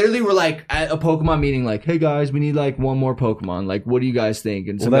 They literally were like at a Pokemon meeting, like, "Hey guys, we need like one more Pokemon. Like, what do you guys think?"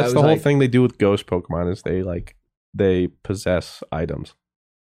 And well, some guy that's was the whole like, thing they do with ghost Pokemon is they possess items.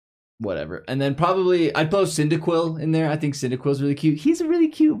 Whatever. And then probably I'd post Cyndaquil in there. I think Cyndaquil's really cute. He's a really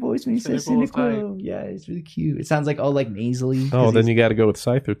cute voice when he says Cyndaquil is Cyndaquil. Yeah, it's really cute. It sounds like all like nasally. Oh, then you got to go with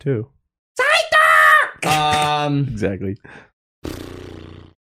Scyther too. Exactly.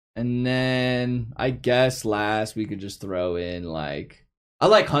 And then I guess last we could just throw in like I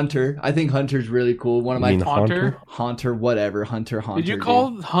like Hunter. I think Hunter's really cool. One of You my mean Haunter? Hunter, whatever. Hunter. Did you dude.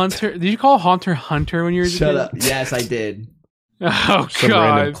 call Hunter? Did you call Haunter Hunter when you were a Shut kid? up. Yes, I did. Oh Some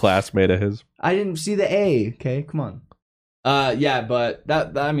random god. classmate of his. I didn't see the A. Okay, come on. Yeah, but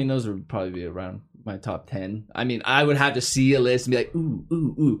that I mean, those would probably be around my top 10. I mean, I would have to see a list and be like, ooh,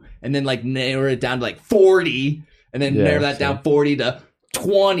 ooh, ooh, and then like narrow it down to like 40, and then Yeah, narrow that same. down 40 to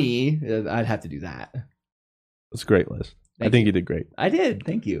 20. I'd have to do that. It's a great list. I Thank think you did great. I did.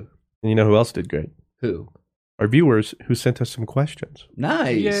 Thank you. And you know who else did great? Who? Our viewers who sent us some questions.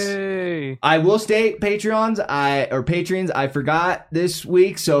 Nice. Yay. me. I will state patrons, I forgot this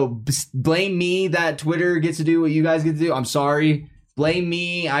week, so blame me that Twitter gets to do what you guys get to do. I'm sorry. Blame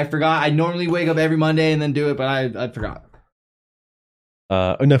me. I forgot. I normally wake up every Monday and then do it, but I forgot.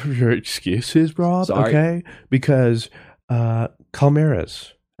 Enough of your excuses, Rob. Sorry. Okay, because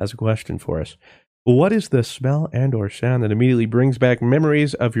Calmeras has a question for us. What is the smell and/or sound that immediately brings back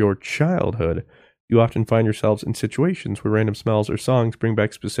memories of your childhood? You often find yourselves in situations where random smells or songs bring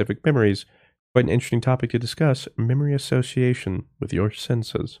back specific memories. Quite an interesting topic to discuss: memory association with your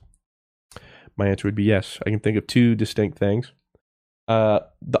senses. My answer would be yes. I can think of two distinct things.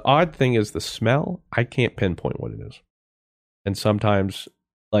 The odd thing is the smell. I can't pinpoint what it is. And sometimes,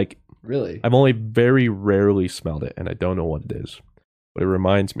 like, Really? I've only very rarely smelled it, and I don't know what it is. But it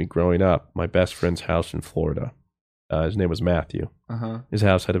reminds me, growing up, my best friend's house in Florida. His name was Matthew. Uh-huh. His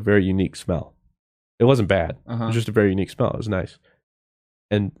house had a very unique smell. It wasn't bad. It Uh-huh. was just a very unique smell. It was nice.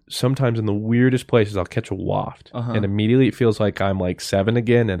 And sometimes in the weirdest places, I'll catch a waft. Uh-huh. And immediately it feels like I'm like 7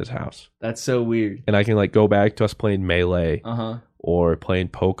 again at his house. That's so weird. And I can like go back to us playing Melee Uh-huh. or playing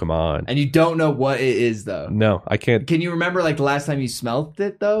Pokemon. And you don't know what it is, though. No, I can't. Can you remember, like, the last time you smelled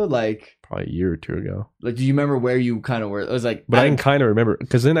it, though? Like, Probably a year or two ago. do you remember where you kind of were? It was like... But I can kind of remember,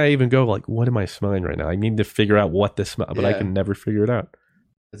 because then I even go like, what am I smelling right now? I need to figure out what this smell, but I Yeah. can never figure it out.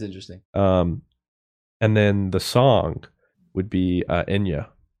 That's interesting. And then the song would be Enya.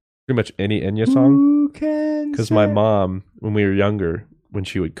 Pretty much any Enya song. Because my mom, when we were younger, when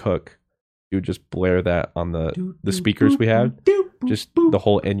she would cook, she would just blare that on the speakers we had. Just the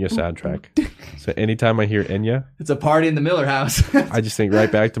whole Enya soundtrack. So anytime I hear Enya, It's a party in the Miller house. I just think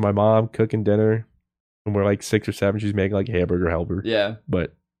right back to my mom cooking dinner. When we're like 6 or 7, she's making like hamburger helper. Yeah.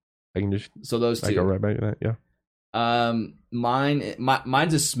 But I can just, So those I two. go right back to that. Yeah.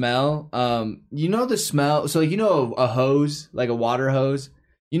 Mine's a smell. You know the smell. So, like, you know a hose, like a water hose.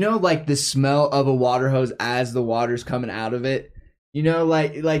 You know, like the smell of a water hose as the water's coming out of it. You know,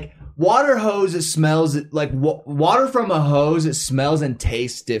 like water hose. It smells like water from a hose. It smells and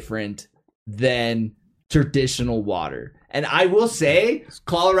tastes different than traditional water. And I will say,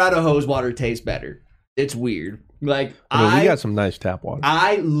 Colorado hose water tastes better. It's weird. Like I mean, we got some nice tap water.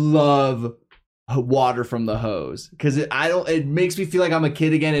 I love water from the hose because it makes me feel like I'm a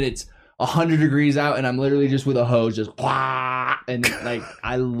kid again, and it's 100 degrees out, and I'm literally just with a hose, just and like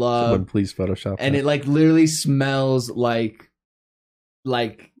I love, Someone please Photoshop and that. it like literally smells like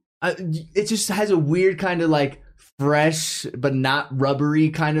it just has a weird kind of like fresh but not rubbery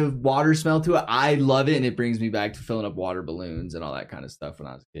kind of water smell to it. I love it, and it brings me back to filling up water balloons and all that kind of stuff when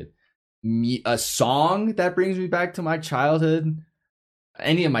I was a kid. A song that brings me back to my childhood.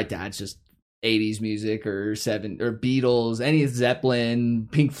 Any of my dad's just 80s music or Beatles, any Zeppelin,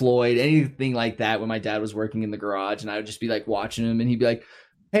 Pink Floyd, anything like that. When my dad was working in the garage, and I would just be like watching him, and he'd be like,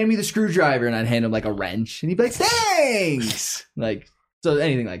 "Hand me the screwdriver," and I'd hand him like a wrench, and he'd be like, "Thanks." Like, so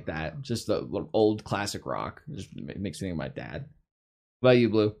anything like that, just the old classic rock, just makes me think of my dad. What about you,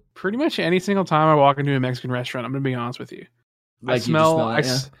 Blue? Pretty much any single time I walk into a Mexican restaurant, I'm gonna be honest with you. Like, I smell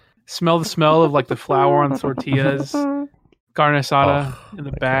smell the smell of like the flour on the tortillas, carne asada in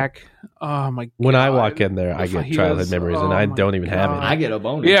the back. Oh my god! When I walk in there, I The get fajitas, childhood memories, and oh I my don't even have God. any. I get a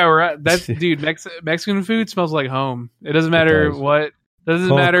bonus. Yeah, that's dude. Mexican food smells like home. It doesn't matter does. what. Doesn't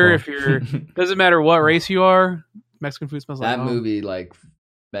Cool, matter cool. if you're. Doesn't matter what race you are. Mexican food smells like That home. movie like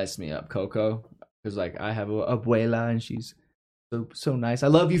messed me up, Coco, because like I have a abuela and she's so nice. I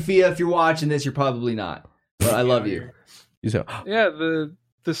love you, Fia. If you're watching this, you're probably not, but I love you. So, Yeah,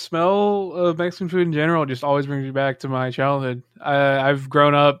 the smell of Mexican food in general just always brings me back to my childhood. I've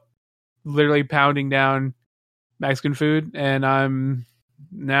grown up literally pounding down Mexican food, and I'm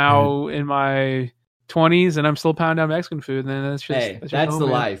now in my 20s, and I'm still pounding down Mexican food. And then that's just Hey, just that's home, the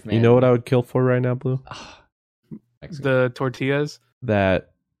man. life, man. you know what I would kill for right now, Blue? Mexican. The tortillas.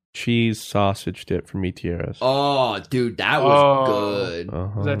 That cheese sausage dip from Tierras. Oh, dude, that was Oh. good.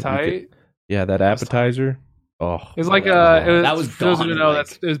 Uh-huh. Is that tight? Yeah, that appetizer. Oh, It's like that it was, that was for those who gone don't in, know,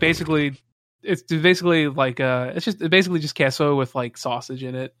 like- it was basically like it's basically just queso with like sausage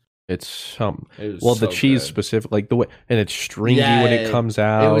in it. it's something. It was Well, the so cheese good. specific, like the way, and it's stringy Yeah, when it comes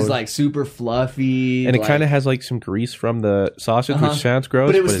out. It was like super fluffy, and it like- kind of has like some grease from the sausage, Uh-huh. which sounds gross,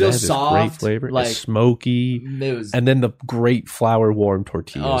 But it was still has this great soft, flavor. like- It's smoky, It was. and then the great flour warm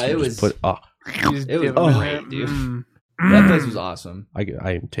tortillas. Oh, you it just was- put. You just It was dip them in great, there. dude. Mm. That place was awesome.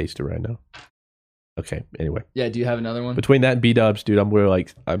 I taste it right now. Okay. Anyway, Yeah. Do you have another one? between that and B-dubs, dude, I'm really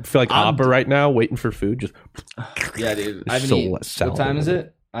like I feel like I'm- Oppa right now, waiting for food. Just Yeah, dude. I There's haven't so eaten. less salad What time is in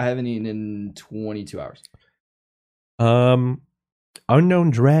it? I haven't eaten in 22 hours. Unknown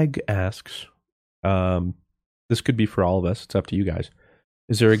Drag asks, this could be for all of us. It's up to you guys.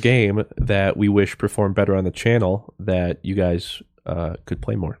 Is there a game that we wish performed better on the channel that you guys could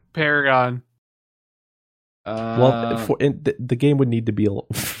play more? Paragon. The game would need to be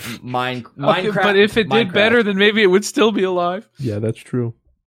Minecraft. Okay, but if it did better, then maybe it would still be alive. Yeah, that's true.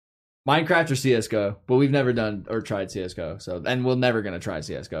 Minecraft or CSGO, but we've never done or tried CSGO, so and we're never gonna try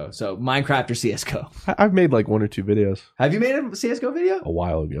CSGO. So Minecraft or CSGO. I've made like 1 or 2 videos Have you made a CSGO video? a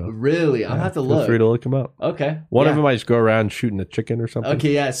while ago. Really? I'll have to Feel look. free to look them up. Okay. One yeah. of them I just go around shooting a chicken or something.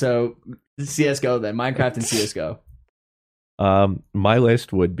 Okay, yeah. So CSGO then, Minecraft and CSGO. My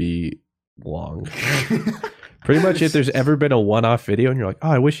list would be long. Pretty much, if there's ever been a one-off video and you're like,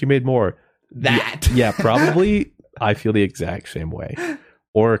 "Oh, I wish you made more." That. Yeah, probably. I feel the exact same way.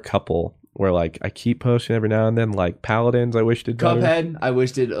 Or a couple where like I keep posting every now and then, like Paladins. I wish did better. Cuphead. I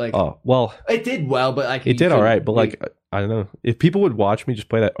wish did like. Oh well, it did well, but like it did all right. But like I don't know, if people would watch me just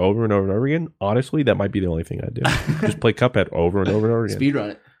play that over and over and over again, honestly, that might be the only thing I'd do. Just play Cuphead over and over and over again. Speedrun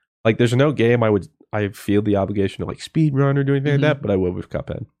it. Like, there's no game I feel the obligation to like speed run or do anything like that, but I would with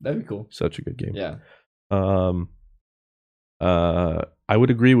Cuphead. That'd be cool. Such a good game. Yeah. I would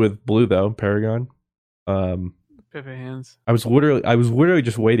agree with Blue though, Paragon. Pepe hands. I was literally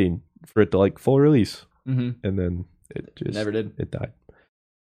just waiting for it to like full release, Mm-hmm. and then it just Never did. It died.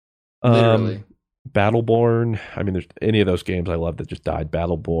 Literally. Battleborn. I mean, there's any of those games I love that just died.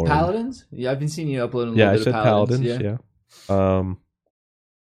 Battleborn. Paladins? Yeah, I've been seeing you uploading a Yeah, I little bit said of Paladins. Paladins. Yeah.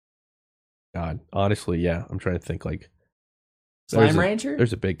 God, honestly, yeah. I'm trying to think like Slime Rancher?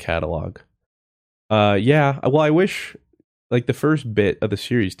 There's a big catalog. Yeah. Well, I wish like the first bit of the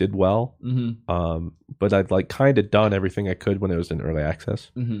series did well. Mm-hmm. But I'd like kind of done everything I could when it was in early access.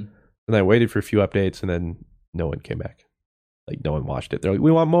 Mm-hmm. And I waited for a few updates, and then no one came back. Like no one watched it. They're like,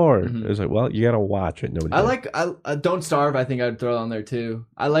 "We want more." Mhm. It was like, "Well, you gotta watch it." Nobody. I Don't Starve. I think I'd throw on there too.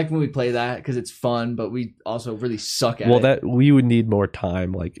 I like when we play that because it's fun, but we also really suck at it. Well, that we would need more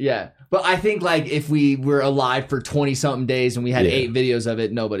time. Like, yeah, but I think like if we were alive for 20 something days and we had Yeah. 8 videos of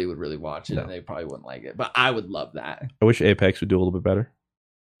it, nobody would really watch it. No. And they probably wouldn't like it. But I would love that. I wish Apex would do a little bit better.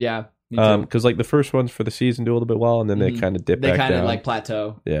 Yeah, me too. Because like the first ones for the season do a little bit well, and then they Mhm. kind of dip They back kind of down. like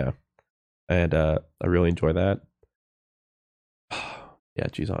plateau. Yeah, and I really enjoy that. Yeah,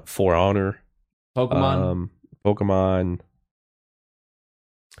 geez, For Honor, Pokemon. Pokemon.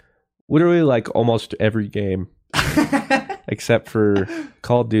 Literally, like almost every game except for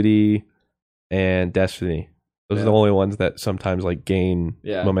Call of Duty and Destiny. Those are the Yeah. only ones that sometimes like gain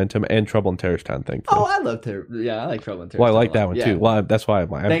Yeah. momentum. And Trouble in Terrorist Town, thankfully. Oh, I love I like Trouble in Terrorist. Well, I like a that lot. one Yeah. too. Well, that's why I'm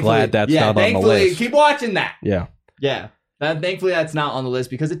Thankfully- glad that's yeah, not on the thankfully, list. keep watching that. Yeah. Yeah. Thankfully, that's not on the list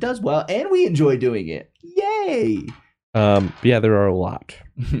because it does well and we enjoy doing it. Yay. Yeah, there are a lot.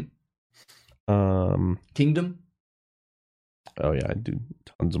 Kingdom. Oh yeah, I do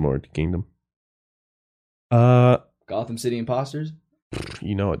tons more to Kingdom. Gotham City Imposters.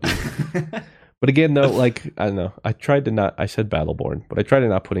 You know it, dude. But again, though, like I don't know. I said Battleborn, but I try to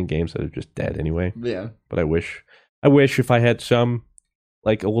not put in games that are just dead anyway. Yeah. But I wish if I had some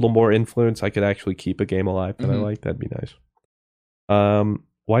like a little more influence, I could actually keep a game alive that I Mhm. like. That'd be nice.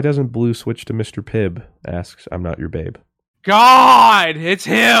 Why doesn't Blue switch to Mr. Pibb? Asks, I'm not your babe. God, it's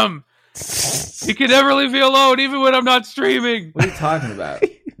him. He can never leave me alone, even when I'm not streaming. What are you talking about?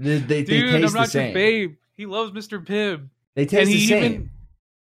 They Dude, taste I'm the not same. your babe. He loves Mr. Pibb. They taste the same. even.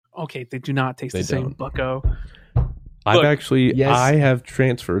 Okay, they do not taste They the same, don't. bucko. I've Look, actually, yes. I have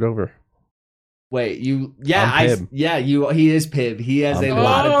transferred over. Wait, you? Yeah, I'm Pibb. He is Pibb. He has I'm a Pibb.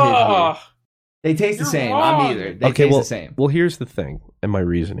 lot of Pibb here. Oh, They taste the You're same. wrong. I'm either. They taste the same. Well, here's the thing, and my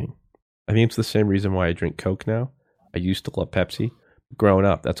reasoning. I think it's the same reason why I drink Coke now. I used to love Pepsi. Growing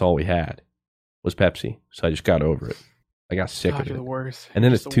up, that's all we had was Pepsi, so I just got over it. I got sick God, of you're it, the worst. and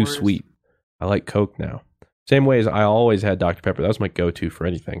then You're it's just too the worst. sweet. I like Coke now. Same way as I always had Dr. Pepper. That was my go-to for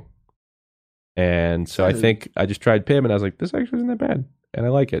anything. And so I think I just tried Pibb, and I was like, this actually isn't that bad, and I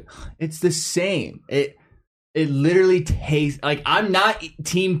like it. It's the same. It literally tastes like I'm not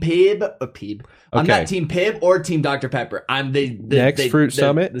Team Pibb. I'm Okay. not Team Pibb or Team Dr Pepper. I'm Next Fruit they're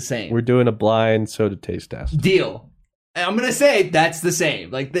Summit, the same. We're doing a blind soda taste test. Deal. And I'm gonna say that's the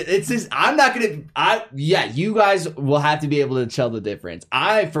same. Like it's just I'm not gonna. You guys will have to be able to tell the difference.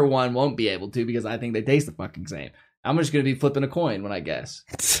 I for one won't be able to because I think they taste the fucking same. I'm just gonna be flipping a coin when I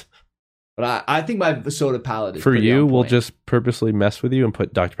guess. But I think my soda palate is For pretty you, on we'll point. just purposely mess with you and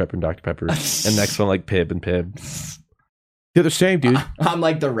put Dr. Pepper and Dr. Pepper, and next one like Pibb and Pibb. They're the same, dude. I'm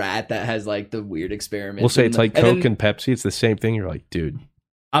like the rat that has like the weird experiments. We'll say it's like and Coke then and Pepsi. It's the same thing. You're like, dude,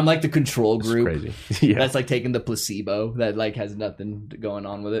 I'm like the control this group. is crazy. Yeah. That's like taking the placebo that like has nothing going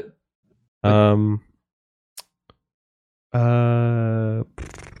on with it.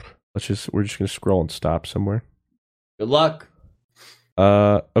 We're just gonna scroll and stop somewhere. Good luck.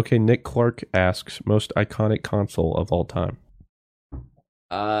 Okay, Nick Clark asks, most iconic console of all time.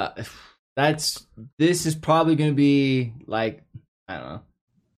 This is probably going to be like, I don't know.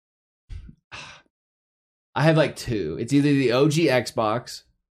 I have like two. It's either the OG Xbox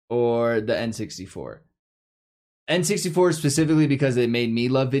or the N64. N64 specifically because it made me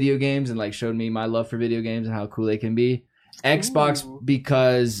love video games and like showed me my love for video games and how cool they can be. Xbox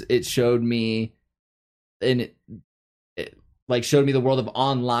because it showed me it like showed me the world of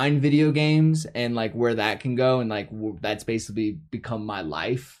online video games and like where that can go, and like that's basically become my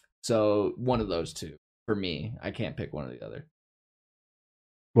life. So one of those two for me. I can't pick one or the other.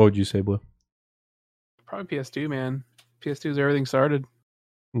 What would you say, Blue? Probably PS2, man. PS2 is everything started.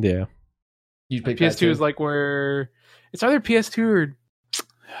 Yeah. You pick PS2 is like where it's either PS2 or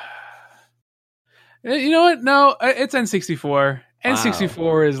you know what? No, it's N64. Wow.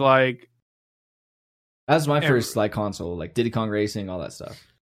 N64 is like that's my first like console, like Diddy Kong Racing, all that stuff.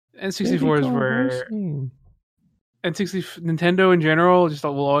 N64 is where Nintendo in general just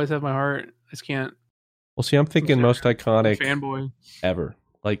will always have my heart. I just can't. Well, see, I'm thinking most iconic fanboy ever.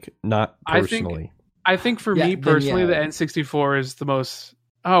 Like not personally. I think for me personally, the N64 is the most.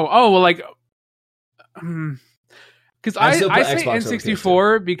 Well, like, because I say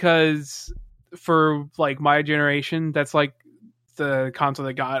N64 because for like my generation, that's like the console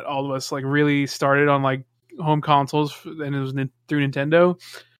that got all of us like really started on like home consoles, and it was through Nintendo.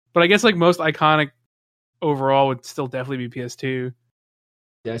 But I guess like most iconic overall would still definitely be PS2.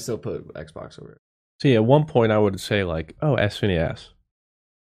 Yeah, I still put Xbox over it. See, at one point I would say like, SNES,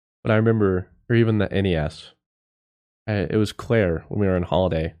 but I remember, or even the NES. It was Claire when we were on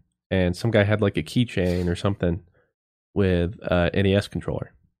holiday, and some guy had like a keychain or something with NES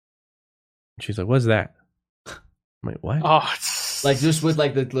controller. And she's like, "What's that?" I'm like, "What?" Oh, like just with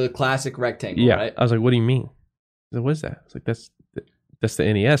like the classic rectangle, yeah. right? I was like, "What do you mean?" She's like, "What's that?" I was like, "That's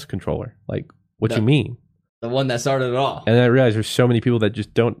the NES controller." Like, what do you mean? The one that started it all. And then I realized there's so many people that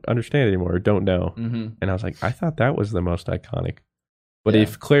just don't understand anymore or don't know. Mm-hmm. And I was like, I thought that was the most iconic. But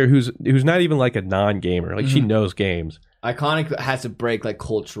if Claire, who's not even like a non-gamer, like she knows games, iconic has to break like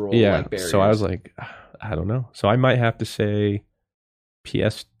cultural like barriers. So I was like, I don't know. So I might have to say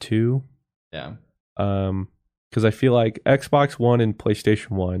PS2. Yeah. Because I feel like Xbox One and PlayStation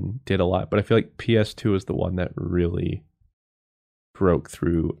 1 did a lot, but I feel like PS2 is the one that really broke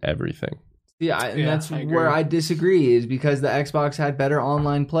through everything. Yeah, that's where I disagree, is because the Xbox had better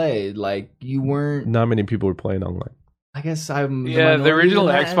online play. Like you weren't. Not many people were playing online. I guess I'm. The original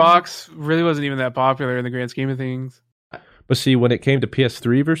Xbox really wasn't even that popular in the grand scheme of things. But see, when it came to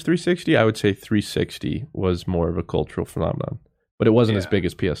PS3 versus 360, I would say 360 was more of a cultural phenomenon, but it wasn't as big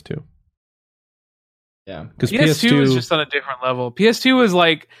as PS2. Yeah, because PS2 was just on a different level. PS2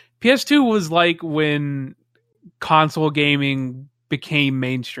 was like when console gaming became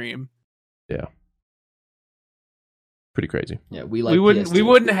mainstream. Yeah. Pretty crazy. Yeah, we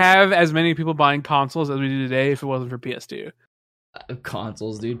wouldn't have as many people buying consoles as we do today if it wasn't for PS2.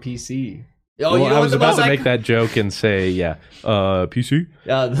 Consoles, dude, PC. Oh, well, I was about to make that joke and say, PC.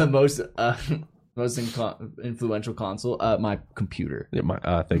 The most influential console, my computer.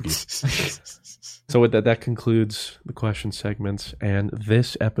 Yeah, thank you. So with that concludes the question segments and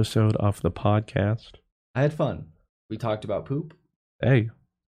this episode of the podcast. I had fun. We talked about poop. Hey.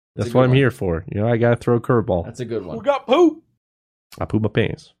 That's what I'm here for. You know, I gotta throw a curveball. That's a good one. We got poop. I poop my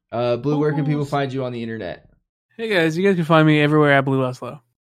pants. Blue, where can people find you on the internet? Hey guys, you guys can find me everywhere at Blue Oslo.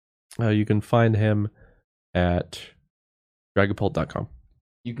 You can find him at dragapult.com.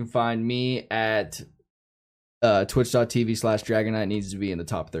 You can find me at twitch.tv/Dragonite. Needs to be in the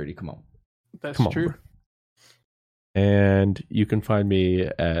top 30. Come on. That's true. And you can find me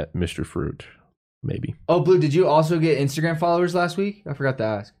at Mr. Fruit. Maybe. Oh, Blue, did you also get Instagram followers last week? I forgot to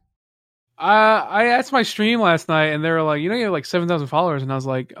ask. I asked my stream last night, and they were like, you have like 7,000 followers, and I was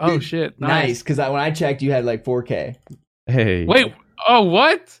like, oh, dude, shit, nice. Because when I checked, you had like 4K. Hey. Wait, oh,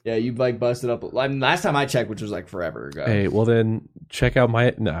 what? Yeah, you like busted up. I mean, last time I checked, which was like forever ago. Hey, well then check out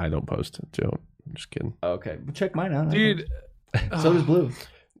my. No, I don't post. Don't. I'm just kidding. Okay, well, check mine out, dude. So does Blue.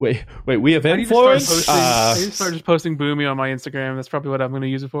 Wait, we have influence. I need to start just posting Boomy on my Instagram. That's probably what I'm going to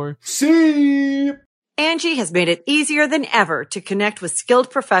use it for. See. Angie has made it easier than ever to connect with skilled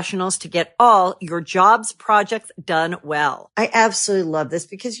professionals to get all your jobs projects done well. I absolutely love this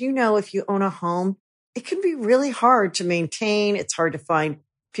because, if you own a home, it can be really hard to maintain. It's hard to find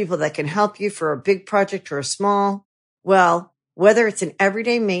people that can help you for a big project or a small. Well, whether it's in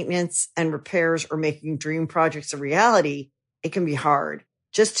everyday maintenance and repairs or making dream projects a reality, it can be hard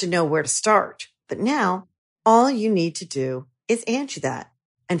just to know where to start. But now all you need to do is Angie that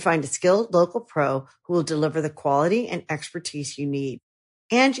and find a skilled local pro who will deliver the quality and expertise you need.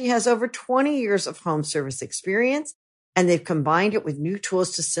 Angie has over 20 years of home service experience, and they've combined it with new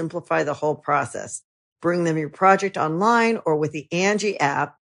tools to simplify the whole process. Bring them your project online or with the Angie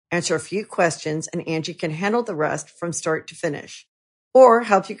app, answer a few questions, and Angie can handle the rest from start to finish. Or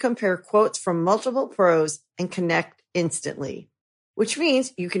help you compare quotes from multiple pros and connect instantly, which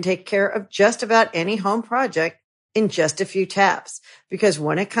means you can take care of just about any home project in just a few taps. Because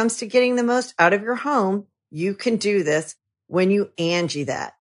when it comes to getting the most out of your home, you can do this when you Angie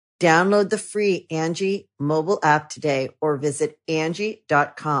that. Download the free Angie mobile app today or visit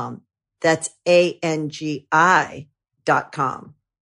Angie.com. That's ANGI.com.